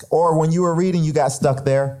ask. Or when you were reading, you got stuck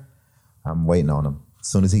there. I'm waiting on him. As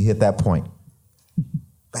soon as he hit that point,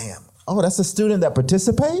 bam. Oh, that's a student that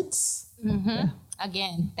participates? Mm-hmm. Yeah.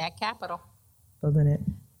 Again, that capital. Building it.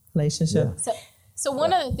 Relationship. Yeah. So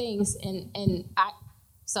one of the things,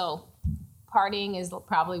 so partying is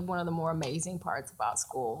probably one of the more amazing parts about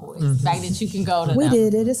school. Is the fact that you can go to We them.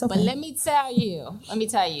 did it, it's okay. But let me tell you,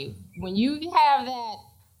 when you have that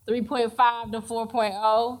 3.5 to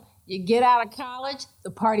 4.0, you get out of college,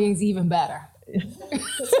 the partying's even better.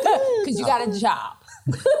 Because you got a job.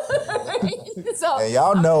 So and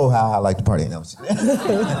y'all know how I like to party. I'm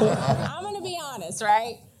gonna be honest,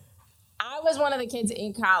 right? I was one of the kids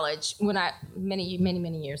in college when many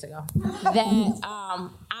years ago that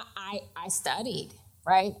I studied,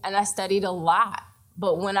 right? And I studied a lot.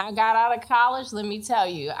 But when I got out of college, let me tell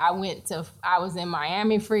you, I was in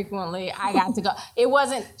Miami frequently. I got to go. It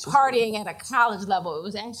wasn't partying at a college level. It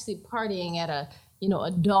was actually partying at a,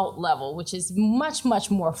 adult level, which is much,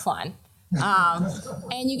 much more fun.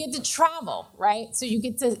 And you get to travel, right? So you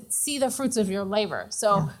get to see the fruits of your labor.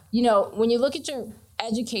 So, you know, when you look at your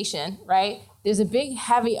education, right, there's a big,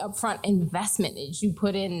 heavy upfront investment that you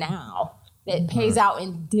put in now that pays out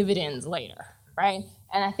in dividends later, right?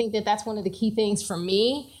 And I think that that's one of the key things for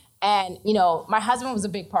me. And, you know, my husband was a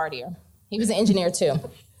big partier. He was an engineer too.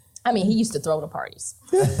 I mean, he used to throw the parties.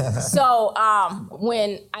 So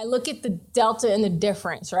when I look at the delta and the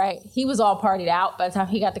difference, right? He was all partied out by the time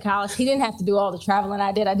he got to college. He didn't have to do all the traveling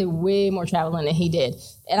I did. I did way more traveling than he did.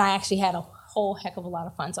 And I actually had a whole heck of a lot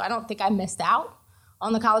of fun. So I don't think I missed out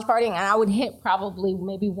on the college partying. And I would hit probably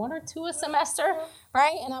maybe 1 or 2 a semester,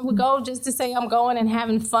 right? And I would go just to say I'm going and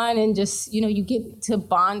having fun and just, you know, you get to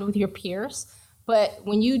bond with your peers. But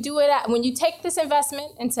when you do it, when you take this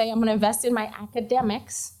investment and say, I'm going to invest in my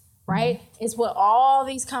academics, right, is what all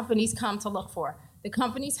these companies come to look for. The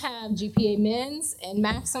companies have GPA mins and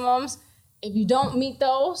maximums. If you don't meet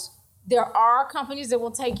those, there are companies that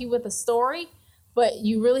will take you with a story, but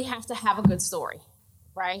you really have to have a good story,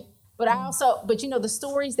 right? But you know, the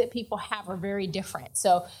stories that people have are very different.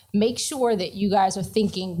 So make sure that you guys are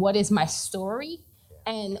thinking, what is my story?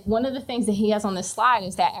 And one of the things that he has on this slide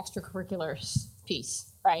is that extracurriculars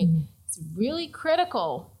piece, right? It's really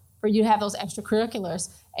critical for you to have those extracurriculars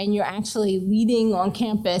and you're actually leading on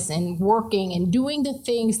campus and working and doing the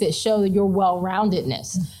things that show your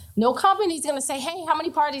well-roundedness. No company's gonna say, hey, how many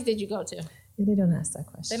parties did you go to? They don't ask that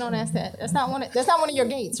question. They don't ask that. That's not one of your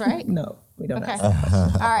gates, right? No, we don't ask that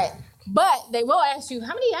question. All right. But they will ask you,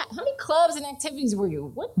 how many clubs and activities were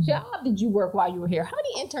you? What job did you work while you were here? How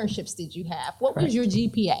many internships did you have? What was your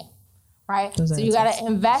GPA? Right? So you got to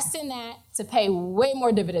invest in that to pay way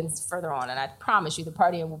more dividends further on. And I promise you, the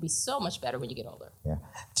partying will be so much better when you get older. Yeah.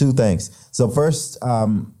 2 things. So first,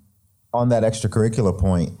 on that extracurricular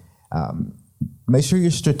point, make sure you're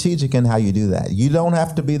strategic in how you do that. You don't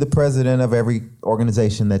have to be the president of every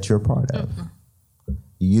organization that you're part of.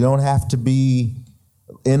 You don't have to be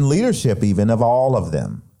in leadership even of all of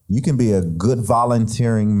them. You can be a good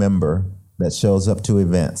volunteering member that shows up to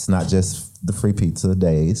events, not just the free pizza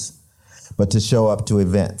days, but to show up to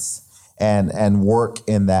events and work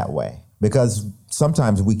in that way. Because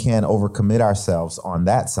sometimes we can overcommit ourselves on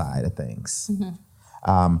that side of things.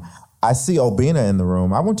 I see Obina in the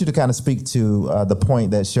room. I want you to kind of speak to the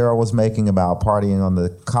point that Cheryl was making about partying on the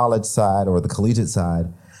college side or the collegiate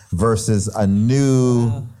side versus a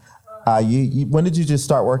new, when did you just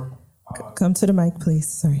start work? Come to the mic, please.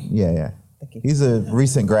 Sorry. Yeah. He's a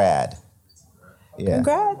recent grad. Yeah.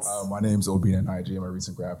 Congrats. My name's Obina Naiji. I'm a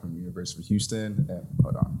recent grad from the University of Houston.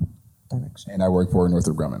 And I work for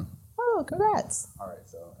Northrop Grumman. Oh, congrats. All right.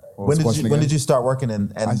 So when did you start working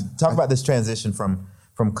and talk about this transition from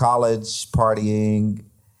college, partying,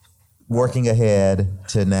 working ahead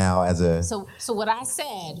to now as a... So what I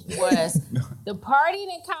said was the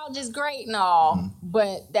partying in college is great and all,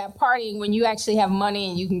 but that partying when you actually have money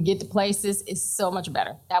and you can get to places is so much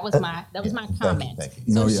better. That was my comment. Thank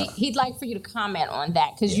you. So he'd like for you to comment on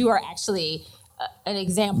that because you are actually an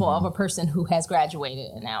example of a person who has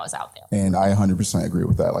graduated and now is out there. And I 100% agree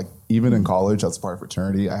with that. Like even in college, as part of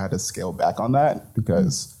fraternity, I had to scale back on that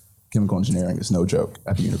because chemical engineering is no joke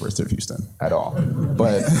at the University of Houston at all.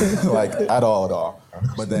 But like at all.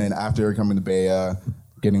 But then after coming to Bea,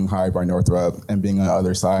 getting hired by Northrop and being on the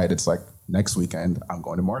other side, it's like next weekend I'm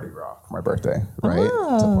going to Mardi Gras for my birthday, right?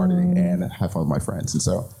 To party and have fun with my friends. And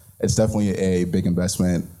so it's definitely a big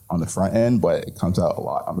investment on the front end, but it comes out a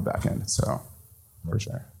lot on the back end. So for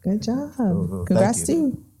sure. Good job. Congrats to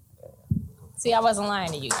you. See, I wasn't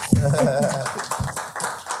lying to you guys.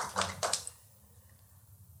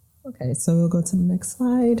 Okay, so we'll go to the next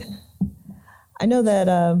slide. I know that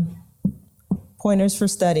pointers for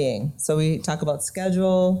studying. So we talk about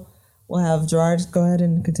schedule. We'll have Gerard go ahead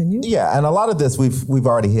and continue. Yeah, and a lot of this we've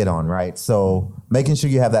already hit on, right? So making sure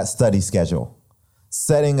you have that study schedule,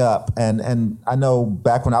 setting up, and I know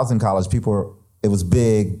back when I was in college, it was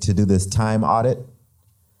big to do this time audit.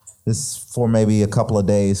 This for maybe a couple of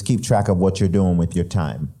days, keep track of what you're doing with your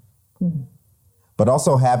time. But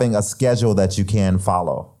also having a schedule that you can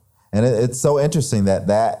follow. And it's so interesting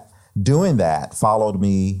that doing that followed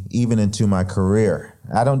me even into my career.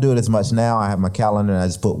 I don't do it as much now. I have my calendar and I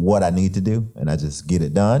just put what I need to do and I just get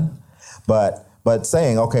it done. But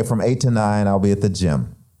saying, okay, from 8 to 9, I'll be at the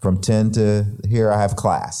gym. From 10 to here, I have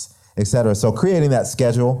class, et cetera. So creating that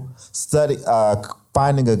schedule,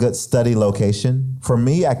 finding a good study location. For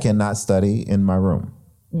me, I cannot study in my room.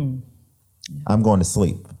 I'm going to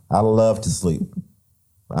sleep. I love to sleep.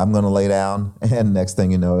 I'm going to lay down, and next thing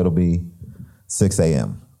you know, it'll be 6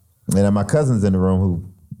 a.m. And then my cousin's in the room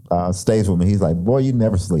who stays with me. He's like, boy, you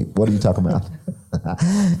never sleep. What are you talking about?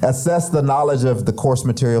 Assess the knowledge of the course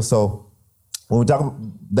material. So when we talk,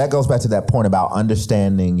 that goes back to that point about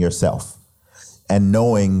understanding yourself and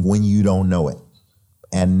knowing when you don't know it.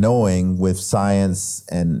 And knowing with science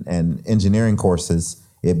and engineering courses,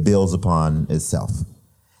 it builds upon itself.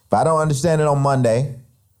 If I don't understand it on Monday,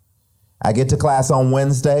 I get to class on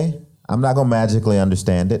Wednesday, I'm not going to magically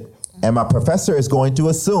understand it. And my professor is going to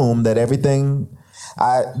assume that everything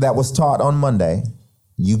that was taught on Monday,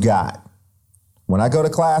 you got. When I go to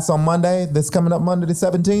class on Monday, this coming up Monday the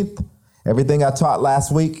 17th, everything I taught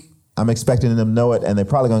last week, I'm expecting them to know it, and they're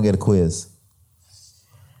probably going to get a quiz.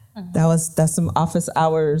 That's some office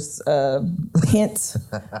hours hint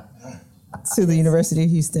to the University of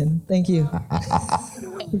Houston. Thank you.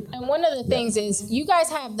 And one of the things is you guys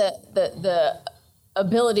have the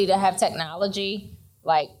ability to have technology.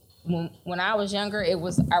 Like when I was younger,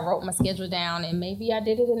 I wrote my schedule down and maybe I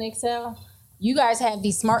did it in Excel. You guys have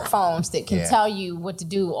these smartphones that can tell you what to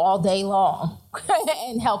do all day long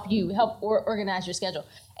and help organize your schedule.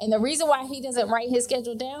 And the reason why he doesn't write his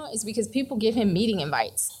schedule down is because people give him meeting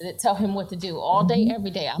invites that tell him what to do all day, every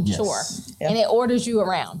day, I'm sure. Yep. And it orders you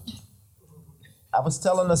around. I was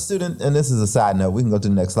telling a student, and this is a side note, we can go to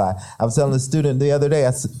the next slide. I was telling a student the other day,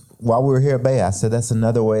 while we were here at Bay, I said, that's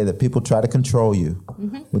another way that people try to control you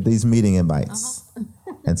with these meeting invites.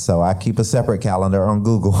 And so I keep a separate calendar on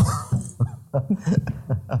Google.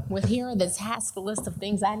 With here are the task list of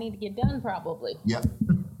things I need to get done probably. Yep.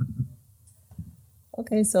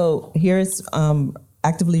 Okay, so here's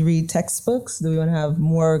actively read textbooks. Do we want to have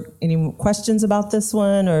any questions about this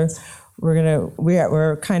one, or we're kind of we have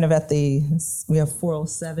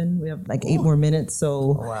 4:07. We have like 8 more minutes.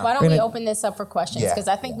 So why don't we open this up for questions? Because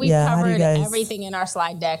I think we covered everything in our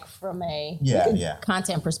slide deck from a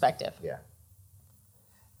content perspective. Yeah.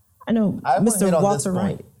 I know Mr. Walter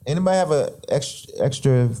Wright. Anybody have a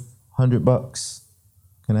extra $100?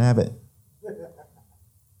 Can I have it?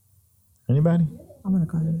 Anybody? I'm gonna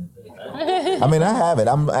call you. I mean, I have it.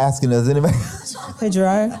 I'm asking, does anybody? Hey,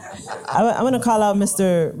 Gerard, I want to call out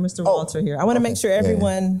Mr. Walter here. I want to make sure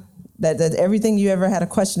everyone that everything you ever had a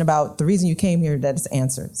question about, the reason you came here, that it's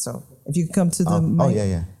answered. So if you could come to the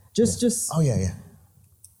mic. Just. Oh, yeah.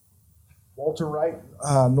 Walter Wright,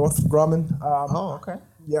 Northrop Grumman. Okay.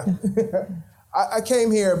 Yeah. I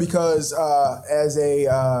came here because as a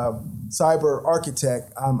cyber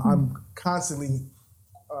architect, I'm constantly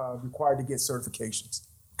required to get certifications.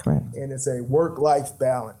 Correct. And it's a work-life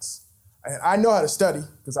balance. And I know how to study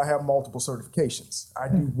because I have multiple certifications. I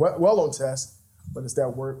do well on tests, but it's that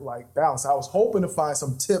work-life balance. I was hoping to find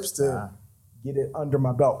some tips to get it under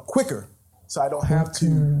my belt quicker so I don't have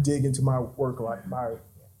to dig into my work life, my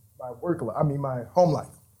home life.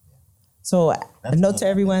 So a note to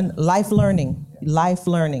everyone, life learning. You're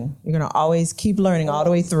going to always keep learning all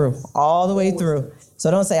the way through.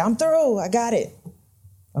 So don't say, I'm through, I got it.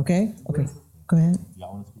 Okay, go ahead.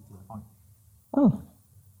 Y'all want to speak to the point? Oh,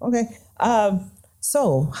 okay.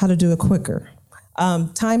 So how to do it quicker.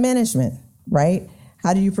 Time management, right?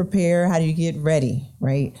 How do you prepare? How do you get ready,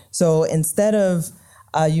 right? So instead of,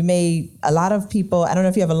 a lot of people, I don't know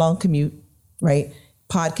if you have a long commute, right?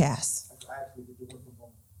 Podcasts.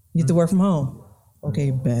 You have to work from home.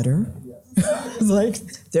 Okay, better. It's like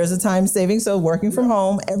there's a time saving. So working from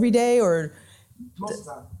home every day or most of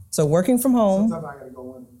the time. So working from home. Sometimes I got to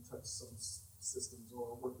go in and touch some systems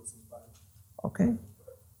or work with somebody. Okay.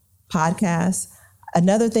 Podcasts.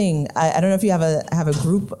 Another thing, I don't know if you have a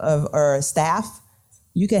group of or a staff.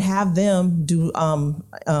 You could have them do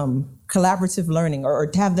collaborative learning,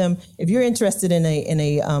 or have them, if you're interested in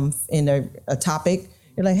a topic,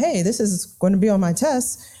 you're like, hey, this is going to be on my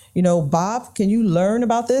test. Bob, can you learn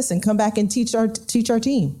about this and come back and teach our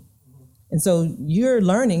team? And so you're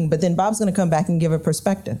learning, but then Bob's going to come back and give a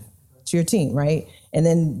perspective to your team, right? And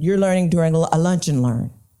then you're learning during a lunch and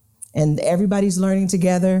learn, and everybody's learning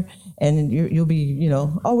together. And you'll be,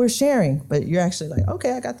 we're sharing, but you're actually like,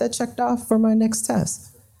 okay, I got that checked off for my next test.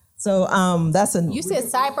 So that's You said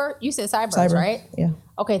cyber, right? Yeah.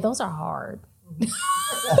 Okay, those are hard. But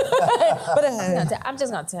I'm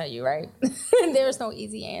just gonna tell you, right? There's no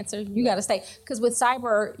easy answer. You got to stay, because with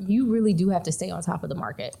cyber, you really do have to stay on top of the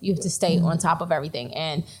market. You have to stay on top of everything,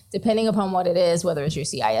 and depending upon what it is, whether it's your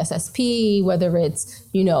CISSP, whether it's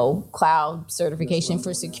cloud certification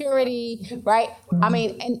for security, right? I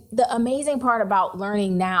mean, and the amazing part about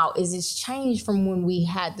learning now is it's changed from when we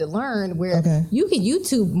had to learn, where you could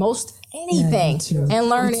YouTube most anything and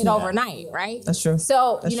learn it overnight, right? That's true.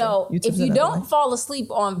 So, if you don't fall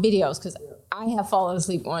asleep on videos, because I have fallen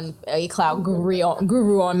asleep on a cloud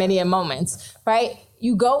guru on many moments, right?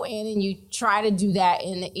 you go in and you try to do that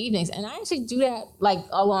in the evenings. And I actually do that like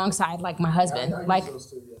alongside like my husband. Like,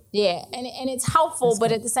 yeah, and it's helpful,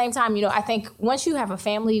 but at the same time, you know, I think once you have a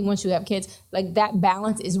family, once you have kids, like that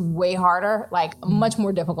balance is way harder, like much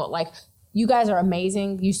more difficult. Like you guys are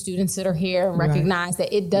amazing. You students that are here recognize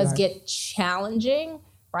that it does get challenging,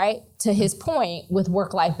 right? To his point with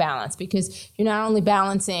work-life balance, because you're not only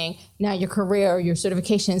balancing now your career, your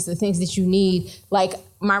certifications, the things that you need. Like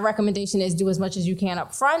my recommendation is do as much as you can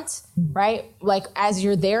up front, right? Like as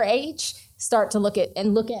you're their age, start to look at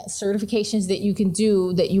certifications that you can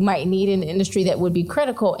do that you might need in the industry that would be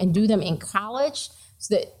critical, and do them in college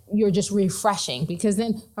so that you're just refreshing, because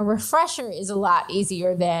then a refresher is a lot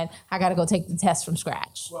easier than I got to go take the test from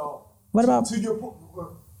scratch. Well, what about to your point,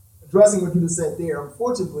 addressing what you just said there?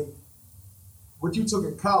 Unfortunately, what you took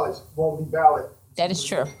in college won't be valid. That is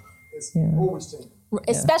true. It's always changing,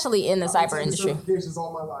 especially in the cyber industry. Certifications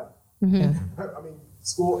all my life. Mm-hmm. I mean,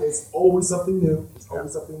 school is always something new. It's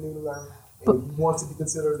always something new to learn. And if you want to be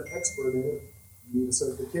considered an expert in it, you need a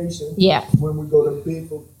certification. Yeah. When we go to bid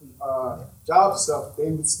for job stuff, they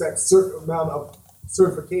expect a certain amount of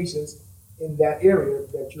certifications in that area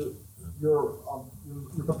that you're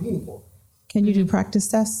competing for. Can you do practice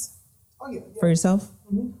tests for yourself?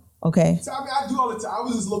 Mm-hmm. Okay. So I mean, I do all the time. I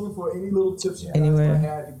was just looking for any little tips you guys Anywhere. might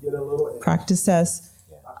have to get a little edge. Practice tests.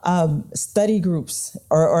 Study groups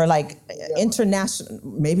or like international,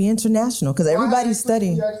 maybe international, because everybody's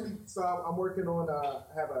studying. So I'm working on,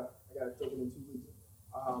 I got to take it in 2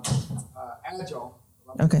 weeks. Agile.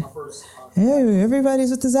 Okay. My first, Hey, everybody's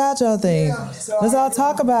with this Agile thing. Let's all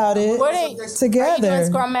talk about it together. Are you doing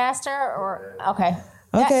Scrum Master or okay?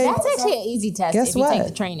 Okay. That's actually an easy test Guess if you what? take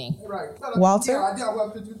the training. Right. Walter? Yeah, I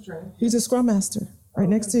went to do the training. He's a Scrum Master right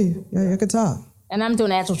next to you. Yeah, you can talk. And I'm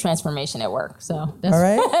doing agile transformation at work, so that's all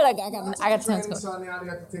right. like I got the test. So now I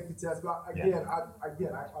got to take the test. But again,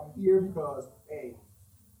 I'm here because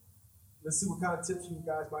let's see what kind of tips you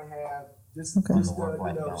guys might have. Just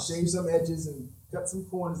shave some edges and cut some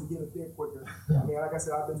corners to get it there quicker. I mean, like I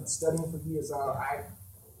said, I've been studying for years, so I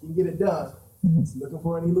can get it done. Just looking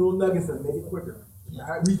for any little nuggets that make it quicker.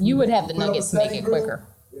 You would have the nuggets to make it quicker.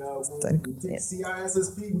 You know, we take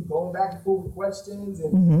CISSP, we going back and forth with questions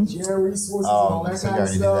and sharing resources and all that kind of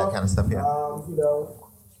stuff. Do that kind of stuff, yeah. You know,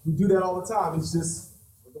 we do that all the time. It's just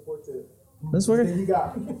looking forward to it. Let's work. You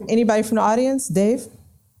got Anybody from the audience? Dave,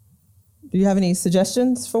 do you have any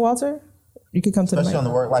suggestions for Walter? You could come to especially the on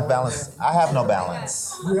the work-life balance. I have no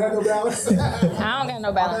balance. You have no balance? I don't got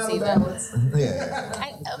no balance either.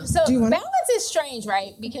 Yeah. So balance is strange,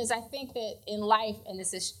 right? Because I think that in life, and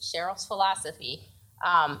this is Cheryl's philosophy,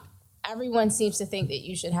 everyone seems to think that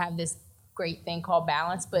you should have this great thing called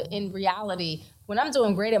balance, but in reality, when I'm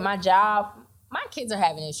doing great at my job, my kids are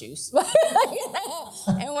having issues.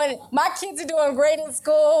 And when my kids are doing great in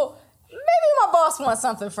school, maybe my boss wants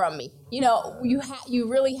something from me. You know, you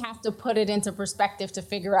really have to put it into perspective to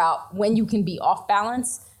figure out when you can be off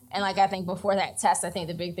balance. And like I think before that test, I think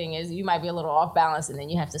the big thing is you might be a little off balance, and then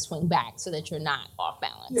you have to swing back so that you're not off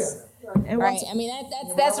balance. Yeah. Right. I mean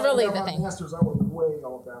that's really the thing. Masters, I was way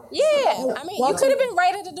off balance. Yeah. I mean, you could have been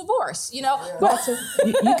right at a divorce. You know. Walter,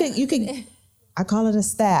 you could. I call it a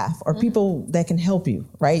staff or people that can help you,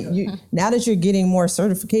 right? Now that you're getting more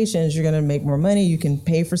certifications, you're gonna make more money. You can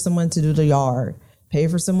pay for someone to do the yard, pay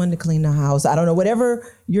for someone to clean the house. I don't know, whatever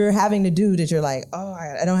you're having to do that you're like, oh,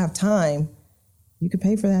 I don't have time. You could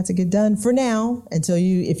pay for that to get done for now until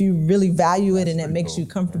if you really value it and it makes you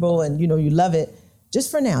comfortable and you know you love it,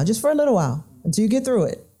 just for now, just for a little while until you get through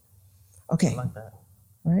it. Okay. I like that.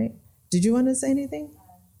 All right. Did you want to say anything?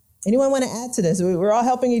 Anyone want to add to this? We're all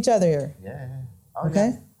helping each other here. Yeah.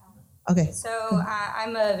 Okay. Okay. So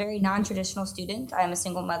I'm a very non-traditional student. I'm a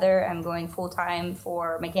single mother. I'm going full-time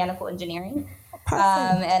for mechanical engineering.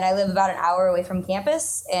 And I live about an hour away from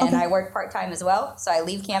campus, and I work part-time as well. So I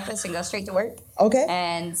leave campus and go straight to work. Okay.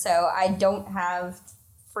 And so I don't have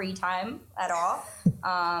free time at all.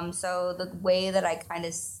 So the way that I kind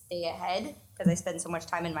of stay ahead, because I spend so much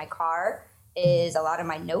time in my car, is a lot of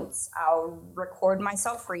my notes. I'll record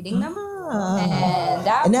myself reading them.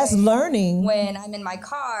 And that's learning. When I'm in my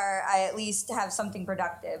car, I at least have something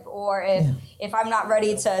productive. Or if I'm not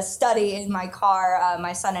ready to study in my car,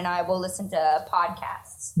 my son and I will listen to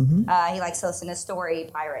podcasts. He likes to listen to Story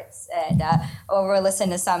Pirates, and or we'll listen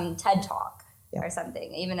to some TED Talk. Or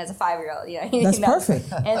something, even as a 5-year-old, you know. That's perfect.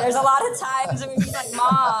 And there's a lot of times where he's like,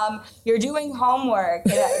 "Mom, you're doing homework."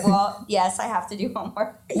 And well, yes, I have to do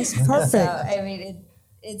homework. That's perfect. So I mean,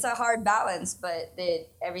 it's a hard balance, but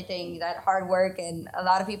everything, that hard work, and a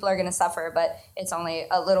lot of people are going to suffer, but it's only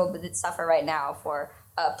a little bit suffer right now for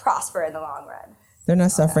prosper in the long run. They're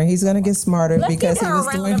not suffering. He's going to get smarter Let's because give he her a was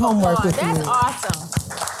round doing of homework applause. with That's you. awesome.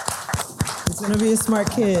 He's going to be a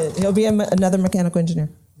smart kid. He'll be another mechanical engineer.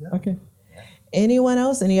 Okay. Anyone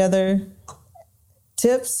else? Any other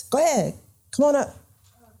tips? Go ahead. Come on up.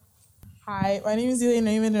 Hi, my name is Elaine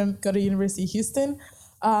Raymond and I go to University of Houston.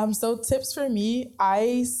 So tips for me,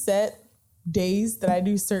 I set days that I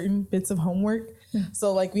do certain bits of homework.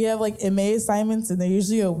 So like we have like MA assignments and they're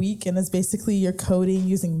usually a week and it's basically you're coding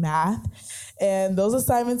using math. And those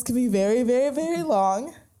assignments can be very, very, very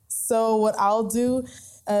long. So what I'll do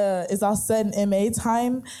is I'll set an MA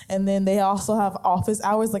time and then they also have office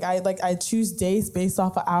hours. I choose days based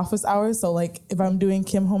off of office hours. So like if I'm doing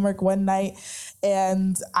Kim homework one night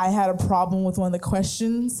and I had a problem with one of the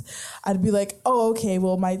questions, I'd be like, oh, okay,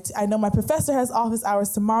 well, I know my professor has office hours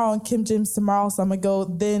tomorrow and Kim gym's tomorrow, so I'm gonna go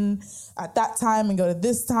then at that time and go to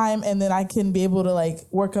this time, and then I can be able to like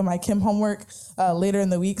work on my Kim homework later in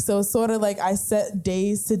the week. So it's sort of like I set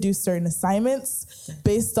days to do certain assignments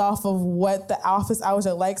based off of what the office hours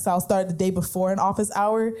are like. So I'll start the day before an office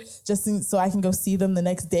hour so I can go see them the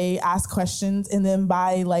next day, ask questions, and then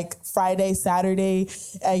by like Friday, Saturday,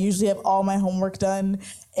 I usually have all my homework done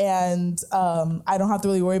and I don't have to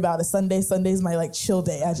really worry about it. Sunday's my like chill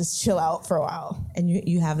day. I just chill out for a while. And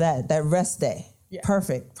you have that rest day. Yeah.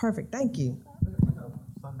 Perfect. Thank you.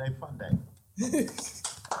 Sunday fun day.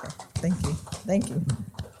 Thank you.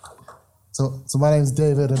 So my name is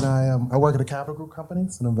David, and I work at a capital group company.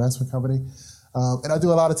 It's an investment company, and I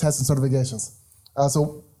do a lot of tests and certifications.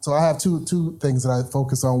 So I have two things that I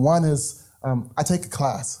focus on. One is I take a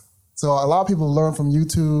class. So a lot of people learn from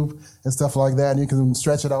YouTube and stuff like that, and you can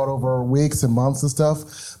stretch it out over weeks and months and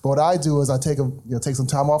stuff. But what I do is I take some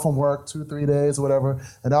time off from work, 2-3 days or whatever,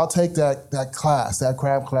 and I'll take that class, that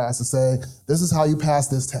cram class, and say, this is how you pass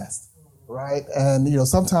this test. Right? And,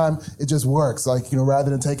 sometimes it just works. Like, rather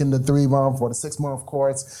than taking the 3-month or the 6-month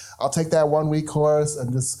course, I'll take that 1-week course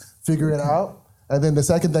and just figure it out. And then the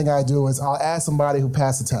second thing I do is I'll ask somebody who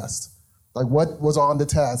passed the test. Like, what was on the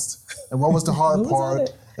test? And what was the hard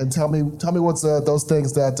part? And tell me what's those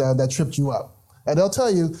things that tripped you up. And they'll tell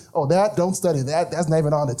you, oh, don't study that. That's not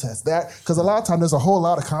even on the test. Because a lot of times there's a whole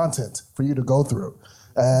lot of content for you to go through.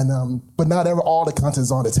 And but not all the content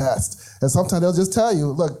is on the test. And sometimes they'll just tell you,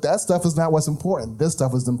 look, that stuff is not what's important. This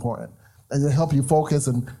stuff is important. And it'll help you focus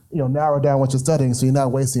and narrow down what you're studying so you're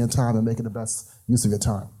not wasting your time and making the best use of your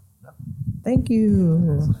time. Thank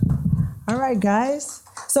you. All right, guys.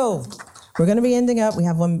 So we're going to be ending up. We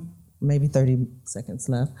have maybe 30 seconds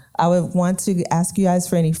left. I would want to ask you guys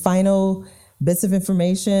for any final bits of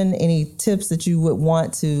information, any tips that you would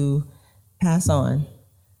want to pass on.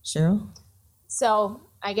 Cheryl? So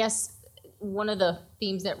I guess one of the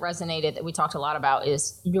themes that resonated that we talked a lot about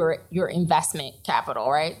is your investment capital,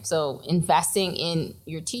 right? So investing in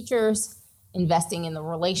your teachers, investing in the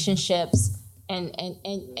relationships,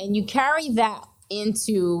 and you carry that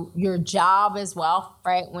into your job as well,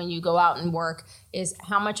 right? When you go out and work, is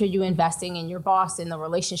how much are you investing in your boss, in the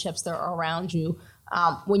relationships that are around you?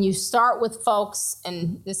 When you start with folks,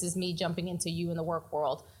 and this is me jumping into you in the work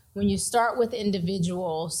world, when you start with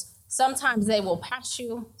individuals, sometimes they will pass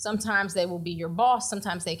you, sometimes they will be your boss,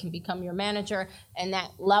 sometimes they can become your manager, and that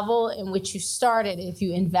level in which you started, if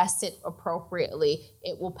you invest it appropriately,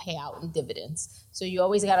 it will pay out in dividends. So you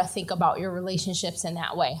always got to think about your relationships in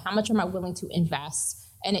that way. How much am I willing to invest?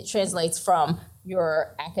 And it translates from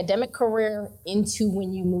your academic career into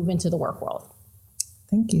when you move into the work world.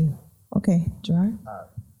 Thank you. Okay, Gerard?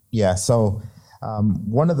 Yeah, so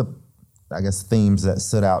one of the, themes that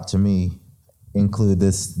stood out to me include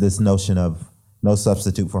this notion of no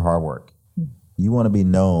substitute for hard work. You want to be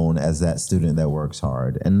known as that student that works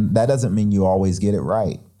hard. And that doesn't mean you always get it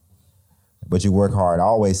right, but you work hard. I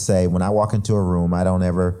always say when I walk into a room, I don't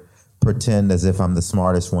ever pretend as if I'm the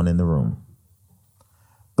smartest one in the room.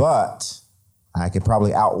 But I could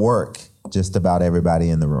probably outwork just about everybody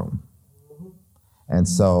in the room. And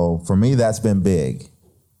so for me, that's been big.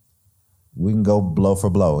 We can go blow for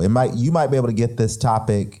blow. You might be able to get this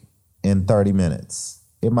topic in 30 minutes.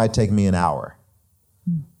 It might take me an hour,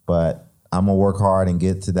 but I'm gonna work hard and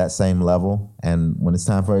get to that same level. And when it's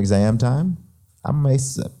time for exam time, I may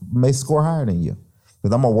score higher than you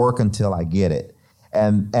because I'm gonna work until I get it.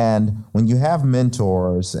 And when you have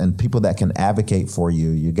mentors and people that can advocate for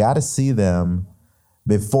you, you got to see them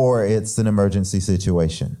before it's an emergency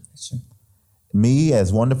situation. Sure. Me,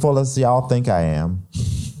 as wonderful as y'all think I am,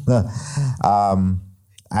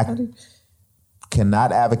 I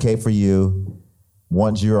cannot advocate for you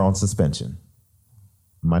once you're on suspension.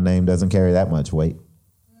 My name doesn't carry that much weight.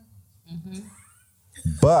 Mm-hmm.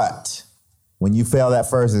 But when you fail that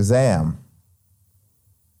first exam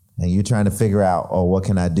and you're trying to figure out, oh, what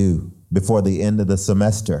can I do before the end of the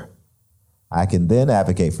semester? I can then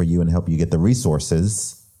advocate for you and help you get the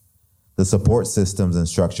resources, the support systems and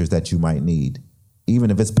structures that you might need,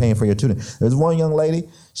 even if it's paying for your tutoring. There's one young lady,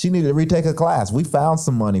 she needed to retake a class. We found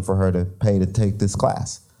some money for her to pay to take this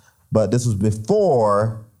class. But this was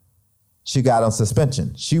before she got on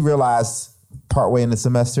suspension. She realized partway in the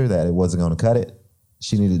semester that it wasn't going to cut it.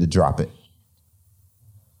 She needed to drop it.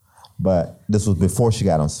 But this was before she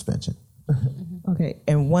got on suspension. Okay,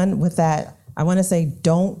 and one with that, I want to say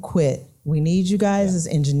don't quit. We need you guys as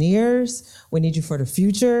engineers. We need you for the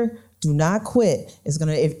future. Do not quit. It's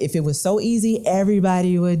gonna. If it was so easy,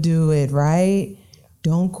 everybody would do it, right?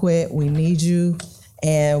 Don't quit. We need you,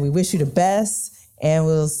 and we wish you the best. And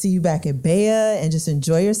we'll see you back at Bea, and just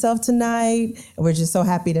enjoy yourself tonight. And we're just so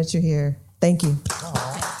happy that you're here. Thank you.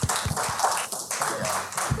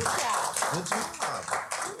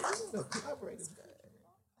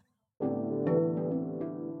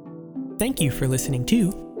 Thank you for listening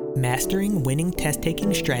to Mastering Winning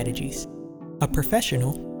Test-Taking Strategies, a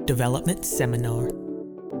professional development seminar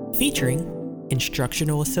featuring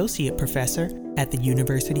Instructional Associate Professor at the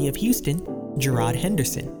University of Houston, Gerard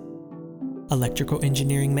Henderson, Electrical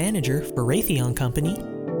Engineering Manager for Raytheon Company,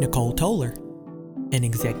 Nicole Toller, and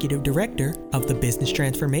Executive Director of the Business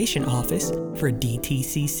Transformation Office for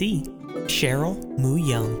DTCC, Cheryl Mu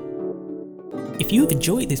Young. If you've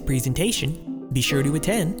enjoyed this presentation, be sure to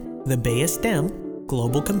attend the Bea STEM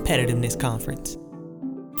Global Competitiveness Conference.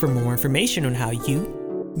 For more information on how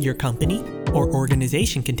you, your company, or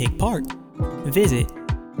organization can take part, visit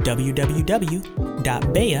www.bea.org.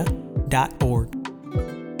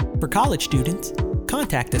 For college students,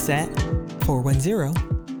 contact us at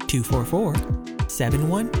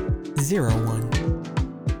 410-244-7101.